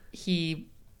think he,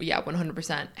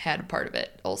 100% had a part of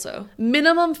it also.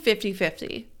 Minimum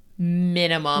 50-50.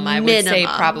 Minimum. I would say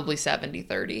probably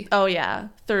 70-30. Oh, yeah.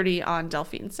 30 on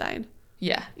Delphine's side.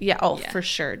 Yeah. Yeah. Oh, for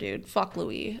sure, dude. Fuck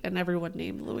Louis. And everyone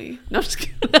named Louis. No, I'm just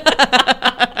kidding.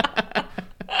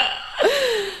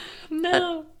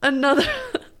 No.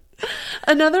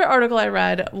 Another article I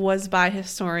read was by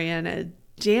historian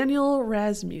Daniel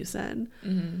Rasmussen,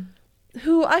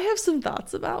 who I have some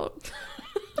thoughts about.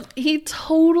 He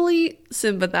totally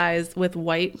sympathized with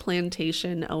white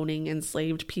plantation owning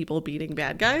enslaved people beating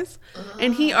bad guys.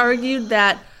 And he argued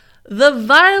that the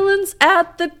violence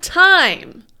at the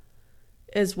time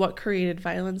is what created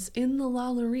violence in the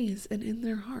LaLauries and in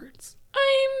their hearts.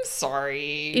 I'm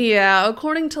sorry. Yeah,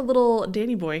 according to little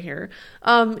Danny boy here,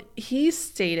 he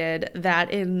stated that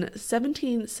in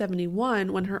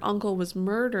 1771, when her uncle was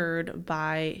murdered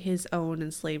by his own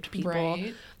enslaved people,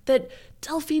 that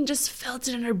Delphine just felt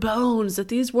it in her bones that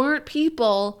these weren't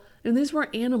people and these were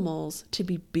animals to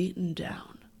be beaten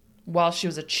down. While she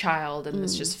was a child, and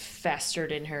this just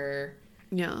festered in her.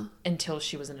 Yeah. Until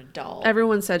she was an adult.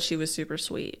 Everyone said she was super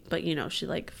sweet, but, you know, she,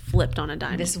 like, flipped on a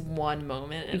dime. This one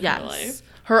moment in her life.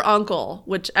 Her uncle,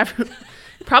 which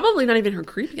probably not even her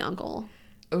creepy uncle.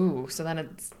 Ooh, so then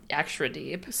it's extra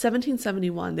deep.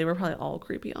 1771, they were probably all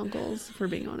creepy uncles, if we're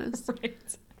being honest. Right.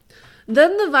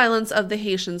 Then the violence of the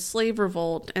Haitian slave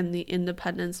revolt and the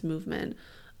independence movement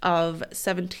of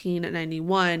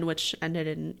 1791, which ended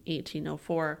in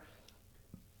 1804,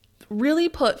 really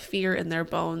put fear in their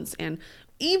bones. And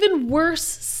even worse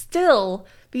still,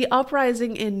 the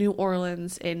uprising in New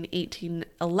Orleans in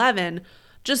 1811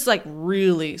 just, like,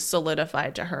 really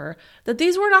solidified to her that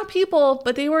these were not people,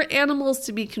 but they were animals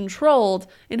to be controlled.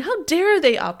 And how dare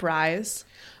they uprise?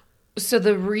 So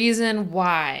the reason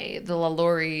why the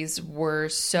LaLauries were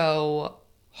so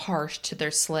harsh to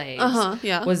their slaves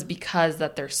was because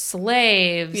that their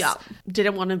slaves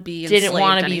didn't want to be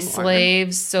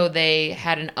slaves, so they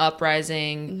had an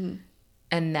uprising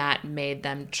and that made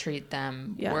them treat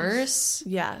them worse.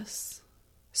 Yes.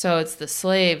 So it's the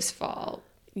slaves' fault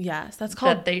Yes, that's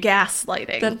called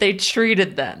gaslighting. that they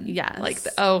treated them. Yes. Like,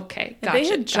 okay, if gotcha. they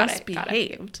had got just it.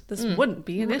 behaved, this wouldn't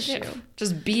be an issue.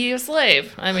 Just be a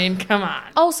slave. I mean, come on.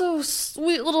 Also,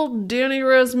 sweet little Danny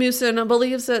Rasmussen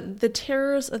believes that the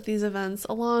terrors of these events,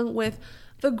 along with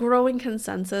the growing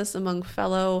consensus among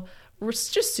fellow,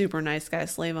 just super nice guy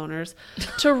slave owners,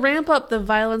 to ramp up the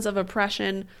violence of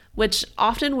oppression, which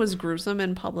often was gruesome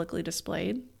and publicly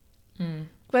displayed.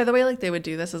 By the way, like, they would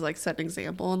do this as, like, set an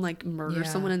example and, like, murder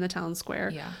someone in the town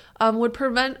square. Would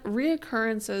prevent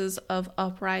reoccurrences of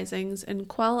uprisings and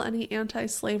quell any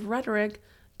anti-slave rhetoric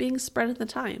being spread at the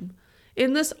time.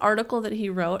 In this article that he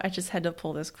wrote, I just had to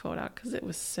pull this quote out because it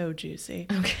was so juicy.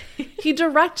 Okay. He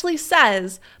directly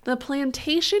says the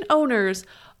plantation owners,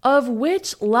 of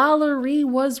which Lalaurie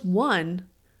was one,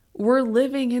 were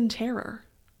living in terror.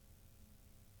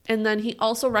 And then he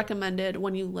also recommended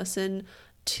when you listen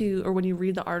to, or when you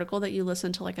read the article, that you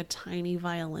listen to like a tiny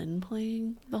violin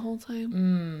playing the whole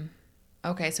time.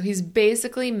 Okay, so he's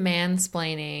basically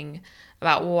mansplaining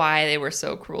about why they were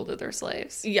so cruel to their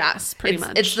slaves. Yes, pretty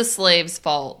much. It's the slaves'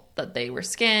 fault that they were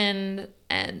skinned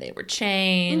and they were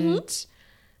chained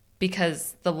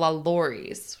because the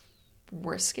Lalauries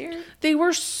were scared. They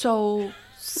were so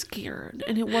scared,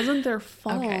 and it wasn't their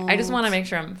fault. Okay, I just want to make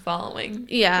sure I'm following.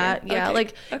 Yeah. Okay.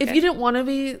 Like, if you didn't want to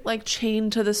be like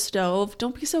chained to the stove,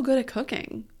 don't be so good at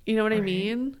cooking. You know what I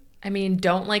mean? I mean,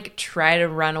 don't like try to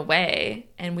run away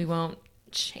and we won't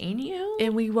chain you.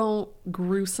 And we won't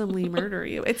gruesomely murder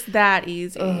you. It's that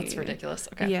easy. Oh, it's ridiculous.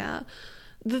 Okay. Yeah.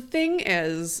 The thing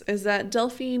is that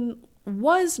Delphine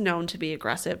was known to be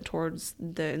aggressive towards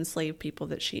the enslaved people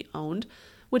that she owned,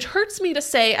 which hurts me to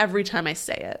say every time I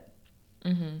say it.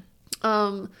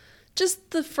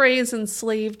 Just the phrase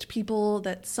enslaved people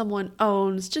that someone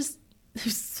owns, just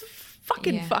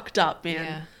fucking fucked up, man.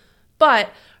 Yeah.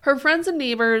 But her friends and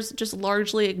neighbors just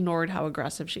largely ignored how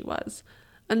aggressive she was.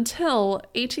 Until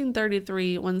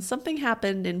 1833, when something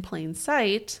happened in plain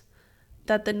sight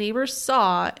that the neighbors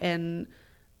saw and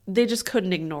they just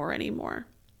couldn't ignore anymore.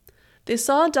 They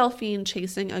saw Delphine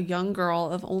chasing a young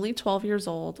girl of only 12 years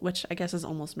old, which I guess is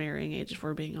almost marrying age if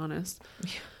we're being honest.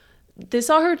 Yeah. They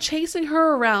saw her chasing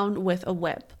her around with a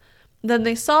whip. Then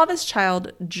they saw this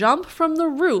child jump from the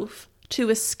roof to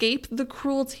escape the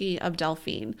cruelty of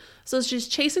Delphine. So she's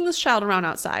chasing this child around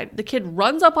outside. The kid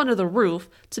runs up onto the roof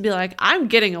to be like, I'm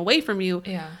getting away from you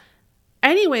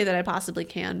any way that I possibly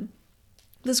can.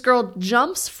 This girl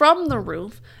jumps from the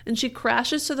roof and she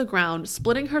crashes to the ground,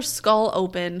 splitting her skull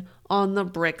open on the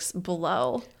bricks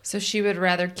below. So she would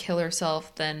rather kill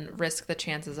herself than risk the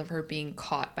chances of her being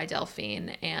caught by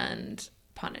Delphine and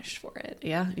punished for it.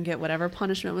 Yeah, and get whatever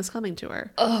punishment was coming to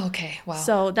her. Oh, okay. Wow.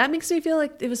 So that makes me feel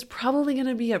like it was probably going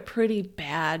to be a pretty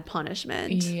bad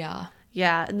punishment. Yeah.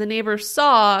 Yeah, and the neighbors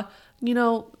saw, you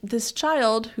know, this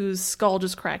child whose skull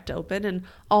just cracked open and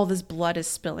all this blood is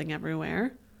spilling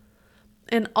everywhere.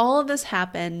 And all of this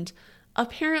happened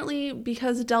apparently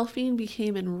because Delphine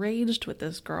became enraged with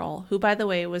this girl, who, by the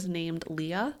way, was named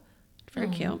Leah. Very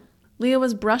cute. Leah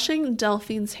was brushing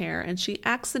Delphine's hair and she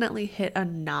accidentally hit a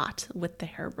knot with the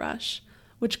hairbrush,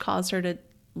 which caused her to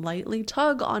lightly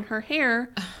tug on her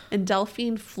hair, and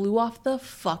Delphine flew off the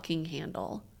fucking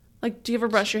handle. Like, do you ever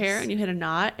brush your hair and you hit a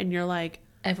knot and you're like,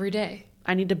 every day,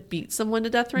 I need to beat someone to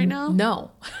death right now?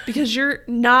 No. Because you're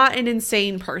not an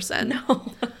insane person.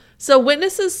 No. So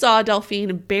witnesses saw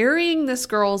Delphine burying this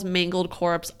girl's mangled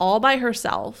corpse all by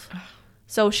herself.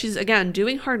 So she's, again,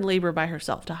 doing hard labor by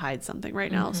herself to hide something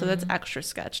right now. So that's extra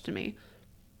sketch to me.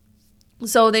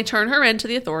 So they turn her in to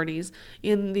the authorities,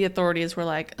 and the authorities were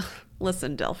like,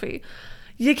 listen, Delphi,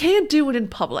 you can't do it in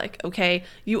public, okay?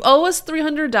 You owe us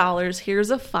 $300. Here's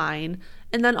a fine.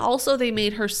 And then also they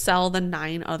made her sell the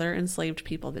 9 other enslaved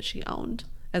people that she owned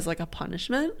as like a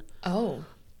punishment. Oh.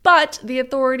 But the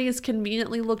authorities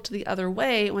conveniently looked the other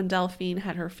way when Delphine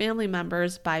had her family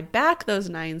members buy back those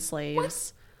 9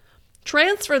 slaves,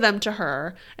 transfer them to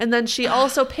her, and then she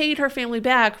also paid her family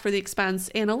back for the expense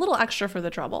and a little extra for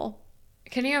the trouble.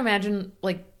 Can you imagine,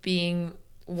 like, being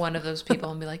one of those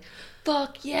people and be like,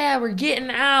 fuck yeah, we're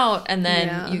getting out. And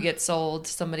then you get sold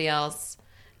to somebody else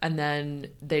and then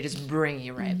they just bring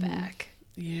you right back.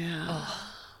 Yeah. Ugh.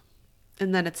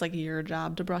 And then it's like your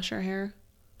job to brush your hair.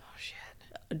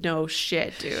 No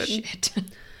shit, dude. Shit.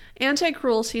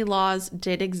 Anti-cruelty laws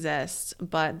did exist,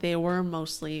 but they were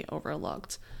mostly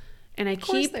overlooked. And Of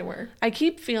course they were. I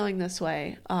keep feeling this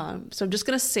way. So I'm just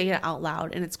going to say it out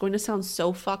loud, and it's going to sound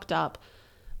so fucked up.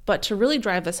 But to really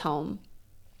drive this home,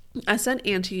 I said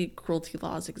anti-cruelty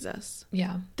laws exist.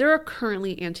 Yeah. There are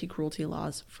currently anti-cruelty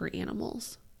laws for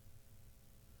animals.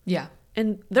 Yeah.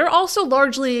 And they're also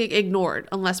largely ignored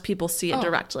unless people see it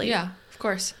directly. Yeah, of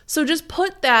course. So just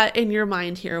put that in your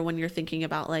mind here when you're thinking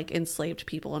about like enslaved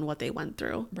people and what they went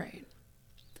through. Right.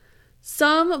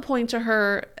 Some point to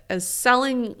her as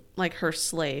selling like her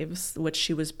slaves, which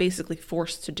she was basically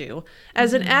forced to do,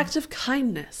 as an act of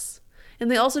kindness.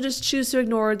 And they also just choose to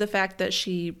ignore the fact that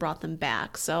she brought them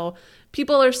back. So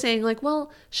people are saying like,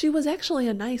 well, she was actually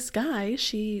a nice guy.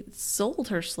 She sold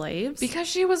her slaves. Because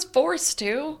she was forced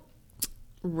to.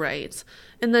 Right.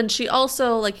 And then she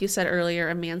also, like you said earlier,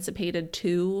 emancipated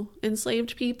 2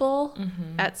 enslaved people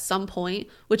at some point,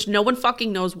 which no one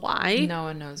fucking knows why. No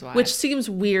one knows why. Which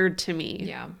seems weird to me.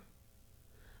 Yeah.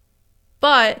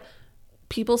 But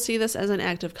people see this as an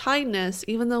act of kindness,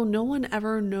 even though no one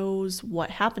ever knows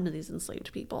what happened to these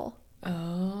enslaved people.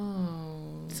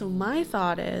 Oh. So my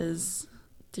thought is,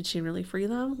 did she really free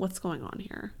them? What's going on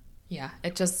here? Yeah.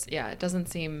 It doesn't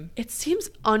seem... It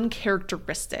seems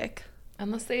uncharacteristic.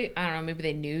 Unless they, I don't know, maybe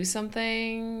they knew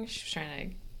something. She was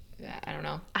trying to, I don't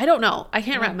know. I don't know. I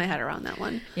can't wrap my head around that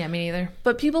one. Yeah, me neither.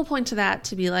 But people point to that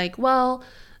to be like, well,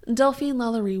 Delphine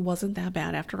LaLaurie wasn't that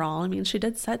bad after all. I mean, she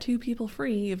did set 2 people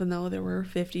free, even though there were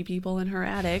 50 people in her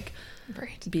attic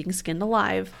being skinned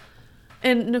alive.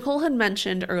 And Nicole had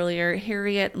mentioned earlier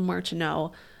Harriet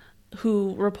Martineau,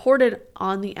 who reported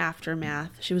on the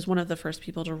aftermath. She was one of the first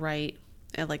people to write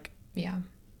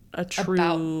a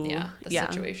true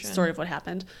situation. Story of what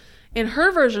happened. In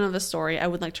her version of the story, I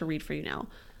would like to read for you now.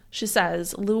 She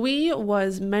says, Louis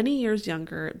was many years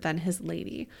younger than his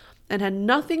lady and had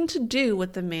nothing to do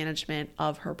with the management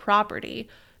of her property,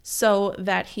 so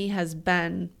that he has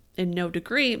been, in no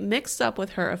degree, mixed up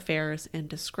with her affairs and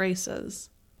disgraces.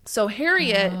 So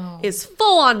Harriet is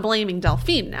full on blaming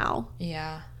Delphine now.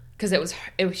 Yeah. Because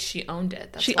she owned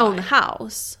it. She owned the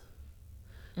house.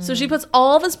 So she puts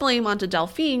all this blame onto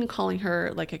Delphine, calling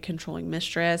her like a controlling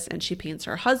mistress, and she paints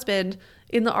her husband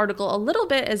in the article a little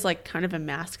bit as like kind of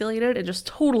emasculated and just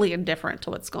totally indifferent to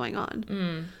what's going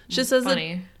on. She says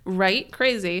funny.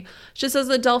 Crazy. She says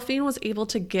that Delphine was able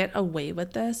to get away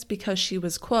with this because she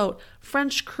was, quote,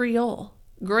 French Creole,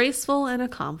 graceful and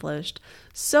accomplished,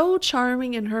 so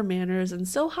charming in her manners and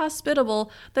so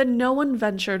hospitable that no one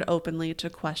ventured openly to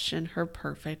question her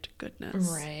perfect goodness.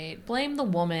 Right. Blame the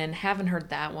woman. Haven't heard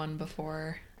that one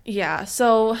before. Yeah,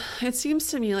 so it seems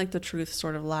to me like the truth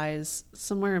sort of lies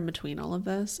somewhere in between all of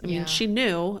this. I mean, she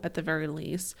knew at the very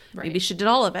least. Right. Maybe she did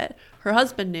all of it. Her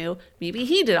husband knew. Maybe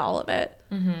he did all of it.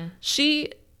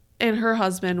 She and her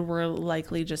husband were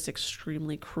likely just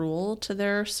extremely cruel to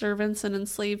their servants and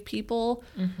enslaved people.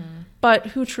 But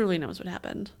who truly knows what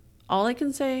happened? All I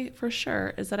can say for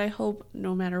sure is that I hope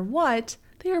no matter what,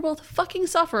 they are both fucking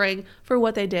suffering for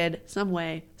what they did some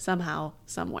way, somehow,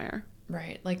 somewhere.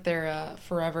 Right. Like they're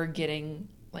forever getting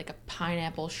like a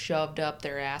pineapple shoved up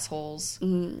their assholes.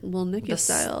 Well, Nikki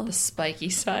style. The spiky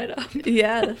side up.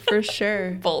 Yeah, for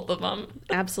sure. Both of them.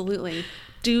 Absolutely.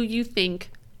 Do you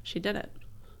think she did it?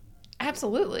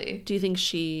 Absolutely. Do you think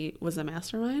she was a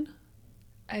mastermind?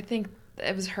 I think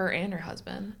it was her and her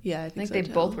husband. Yeah, I think so they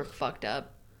too. both were fucked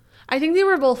up. I think they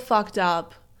were both fucked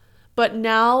up, but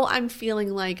now I'm feeling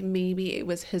like maybe it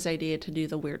was his idea to do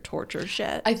the weird torture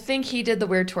shit. I think he did the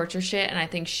weird torture shit, and I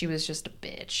think she was just a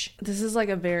bitch. This is like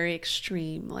a very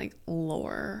extreme, like,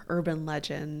 lore, urban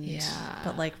legend. Yeah.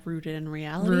 But, like, rooted in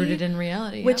reality. Rooted in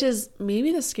reality. Which is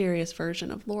maybe the scariest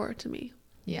version of lore to me.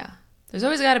 Yeah. There's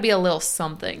always got to be a little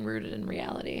something rooted in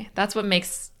reality. That's what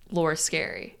makes lore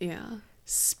scary. Yeah.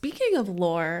 Speaking of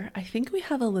lore, I think we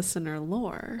have a listener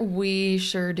lore. We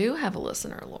sure do have a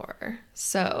listener lore.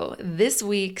 So this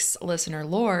week's listener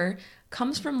lore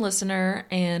comes from listener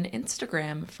and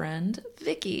Instagram friend,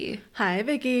 Vicky. Hi,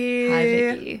 Vicky. Hi,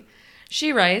 Vicky.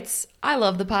 She writes, I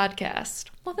love the podcast.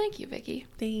 Well, thank you, Vicky.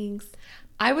 Thanks.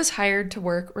 I was hired to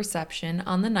work reception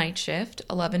on the night shift,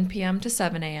 11 p.m. to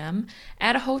 7 a.m.,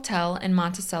 at a hotel in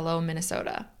Monticello,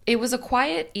 Minnesota. It was a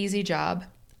quiet, easy job.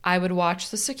 I would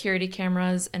watch the security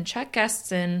cameras and check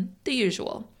guests in, the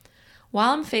usual.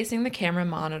 While I'm facing the camera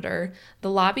monitor,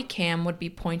 the lobby cam would be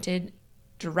pointed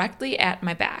directly at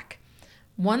my back.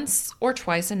 Once or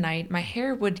twice a night, my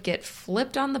hair would get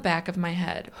flipped on the back of my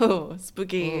head. Oh,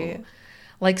 spooky. Ooh.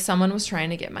 Like someone was trying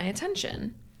to get my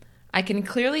attention. I can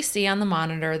clearly see on the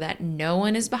monitor that no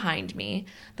one is behind me.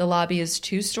 The lobby is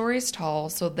 2 stories tall,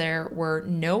 so there were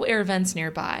no air vents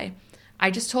nearby.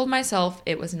 I just told myself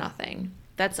it was nothing.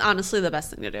 That's honestly the best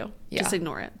thing to do. Yeah. Just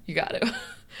ignore it. You got to.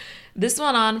 This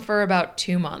went on for about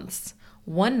 2 months.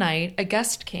 One night, a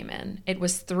guest came in. It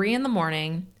was 3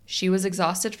 a.m. She was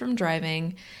exhausted from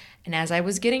driving, and as I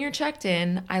was getting her checked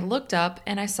in, I looked up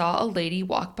and I saw a lady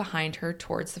walk behind her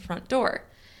towards the front door.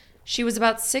 She was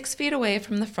about 6 feet away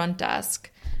from the front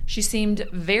desk. She seemed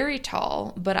very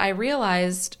tall, but I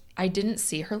realized I didn't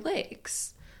see her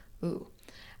legs. Ooh.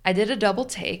 I did a double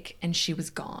take, and she was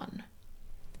gone.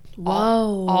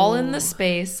 Whoa. All in the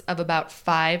space of about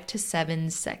 5 to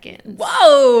 7 seconds.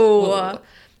 Whoa. Ooh.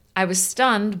 I was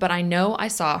stunned, but I know I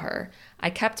saw her. I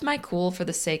kept my cool for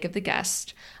the sake of the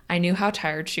guest. I knew how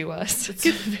tired she was. It's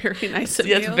very nice of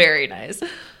you. It's very nice.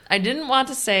 I didn't want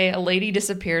to say a lady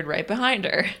disappeared right behind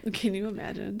her. Can you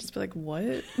imagine? Just be like,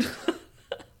 what?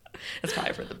 It's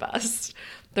probably for the best.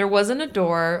 There wasn't a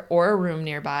door or a room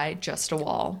nearby, just a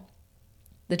wall.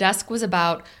 The desk was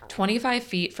about 25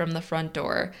 feet from the front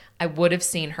door. I would have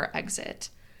seen her exit.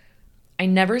 I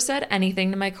never said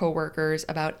anything to my coworkers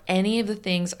about any of the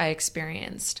things I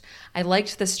experienced. I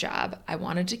liked this job. I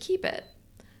wanted to keep it.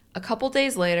 A couple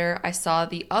days later, I saw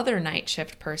the other night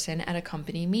shift person at a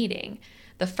company meeting.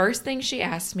 The first thing she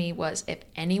asked me was if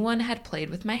anyone had played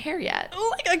with my hair yet.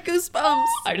 Oh, I got goosebumps.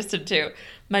 I just did too.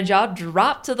 My jaw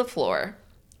dropped to the floor.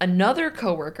 Another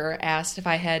coworker asked if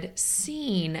I had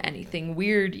seen anything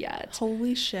weird yet.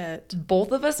 Holy shit.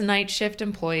 Both of us night shift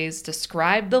employees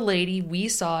described the lady we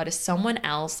saw to someone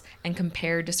else and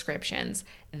compared descriptions.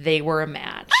 They were a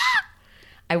match.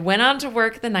 I went on to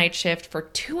work the night shift for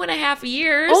 2.5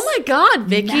 years. Oh my God,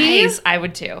 Vicky. Nice. I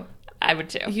would too.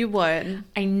 You would.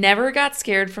 I never got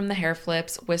scared from the hair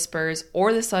flips, whispers,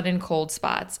 or the sudden cold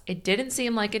spots. It didn't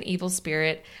seem like an evil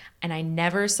spirit, and I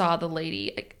never saw the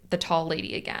tall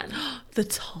lady again. The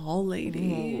tall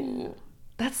lady. Ooh,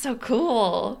 that's so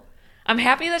cool. I'm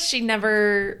happy that she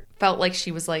never felt like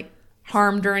she was like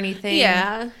harmed or anything.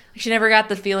 Yeah. She never got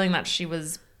the feeling that she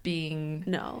was being,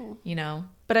 No. you know.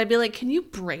 But I'd be like, can you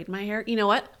braid my hair? You know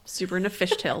what? Super into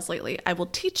fishtails lately. I will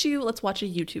teach you. Let's watch a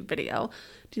YouTube video.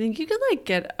 Do you think you could like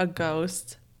get a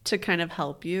ghost to kind of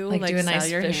help you? Like do a sell nice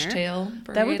your hair? fishtail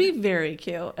braid? That would be very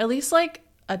cute. At least like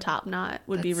a top knot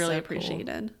would be That's really so cool.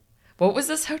 appreciated. What was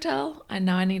this hotel? I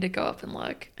know I need to go up and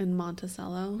look. In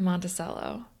Monticello.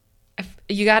 Monticello.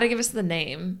 You got to give us the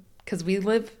name because we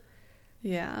live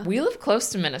Yeah. close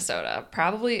to Minnesota.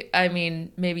 Probably, I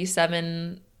mean, maybe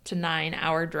 7 to 9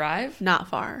 hour drive. Not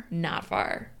far. Not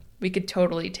far. We could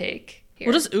totally take here.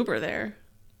 We'll just Uber there.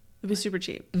 It'd be super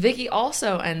cheap. Vicky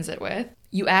also ends it with,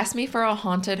 you asked me for a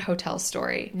haunted hotel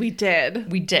story. We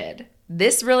did. We did.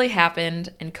 This really happened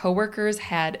and coworkers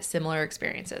had similar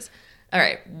experiences. All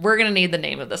right, we're going to need the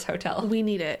name of this hotel. We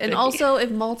need it. And Vicky. also,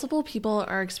 if multiple people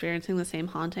are experiencing the same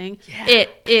haunting, Yeah.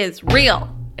 it is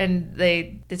real. And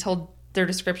they told their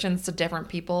descriptions to different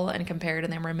people and compared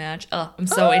and they were a match. Oh, I'm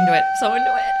so into it. So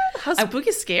into it. How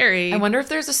spooky scary. I wonder if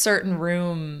there's a certain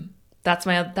room. That's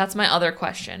my other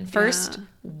question. First, Yeah.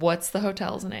 what's the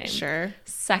hotel's name? Sure.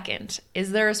 Second,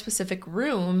 is there a specific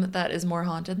room that is more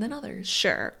haunted than others?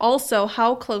 Sure. Also,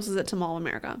 how close is it to Mall of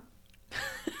America?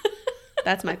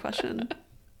 That's my question.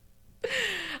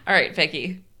 All right,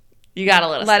 Vicky. You got to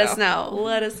let us know.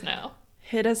 Let us know.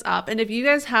 Hit us up. And if you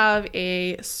guys have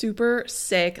a super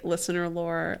sick listener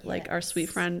lore, like our sweet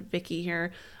friend Vicky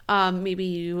here, maybe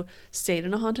you stayed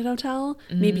in a haunted hotel.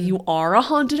 Maybe you are a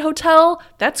haunted hotel.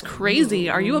 That's crazy.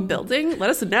 Are you a building?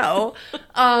 Let us know.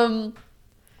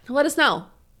 Let us know.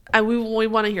 We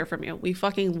want to hear from you. We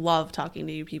fucking love talking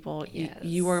to you people. Yes.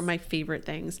 You are my favorite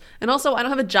things. And also, I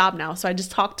don't have a job now, so I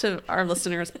just talk to our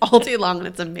listeners all day long, and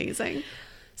it's amazing.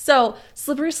 So,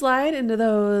 slippery slide into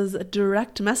those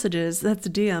direct messages. That's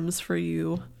DMs for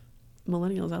you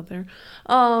millennials out there.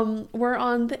 We're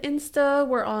on the Insta.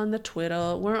 We're on the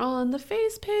Twitter. We're on the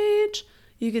Face page.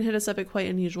 You can hit us up at Quite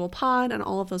Unusual Pod on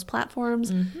all of those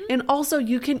platforms. And also,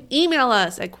 you can email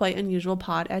us at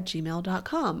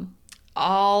quiteunusualpod@gmail.com.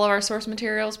 All of our source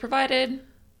materials provided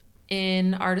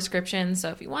in our description. So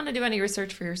if you want to do any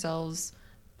research for yourselves,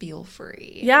 feel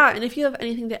free. Yeah, and if you have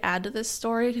anything to add to this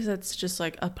story, because it's just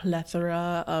like a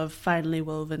plethora of finely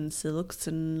woven silks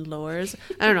and lores.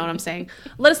 I don't know what I'm saying.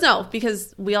 Let us know,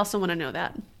 because we also want to know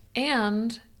that.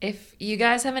 And if you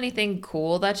guys have anything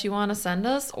cool that you want to send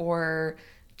us or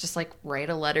just like write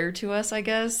a letter to us, I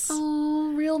guess.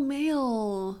 Oh, real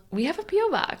mail. We have a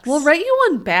P.O. box. We'll write you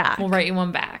one back. We'll write you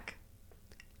one back.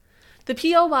 The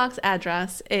P.O. box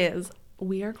address is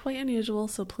We Are Quite Unusual,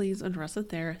 so please address it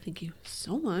there. Thank you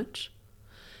so much.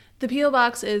 The P.O.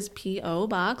 box is P.O.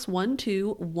 Box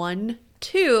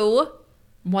 1212.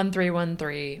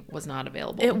 1313 was not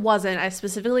available. It wasn't. I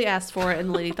specifically asked for it, and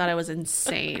the lady thought I was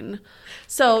insane.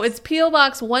 So it's P.O.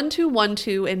 Box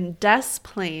 1212 in Des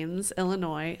Plaines,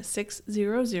 Illinois,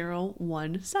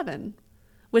 60017.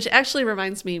 Which actually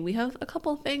reminds me, we have a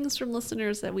couple things from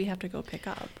listeners that we have to go pick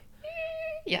up.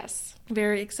 Yes.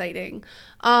 Very exciting.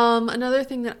 Another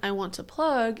thing that I want to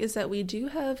plug is that we do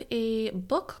have a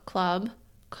book club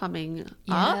coming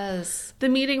up. Yes. The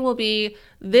meeting will be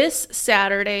this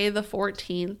Saturday, the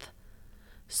 14th.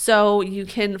 So you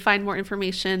can find more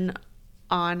information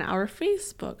on our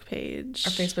Facebook page.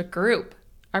 Our Facebook group.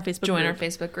 Join our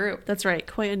Facebook group. That's right.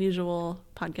 Quite Unusual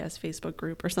Podcast Facebook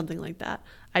group or something like that.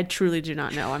 I truly do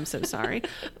not know. I'm so sorry.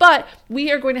 But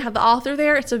we are going to have the author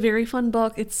there. It's a very fun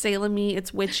book. It's Salem-y.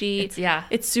 It's witchy.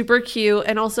 It's super cute.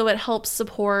 And also it helps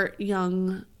support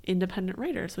young independent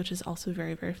writers, which is also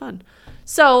very, very fun.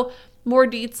 So more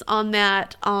deets on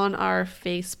that on our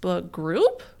Facebook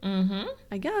group. Mm-hmm.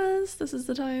 I guess this is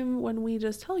the time when we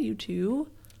just tell you to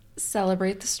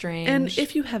celebrate the strange. And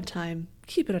if you have time,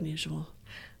 keep it unusual.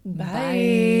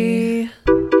 Bye.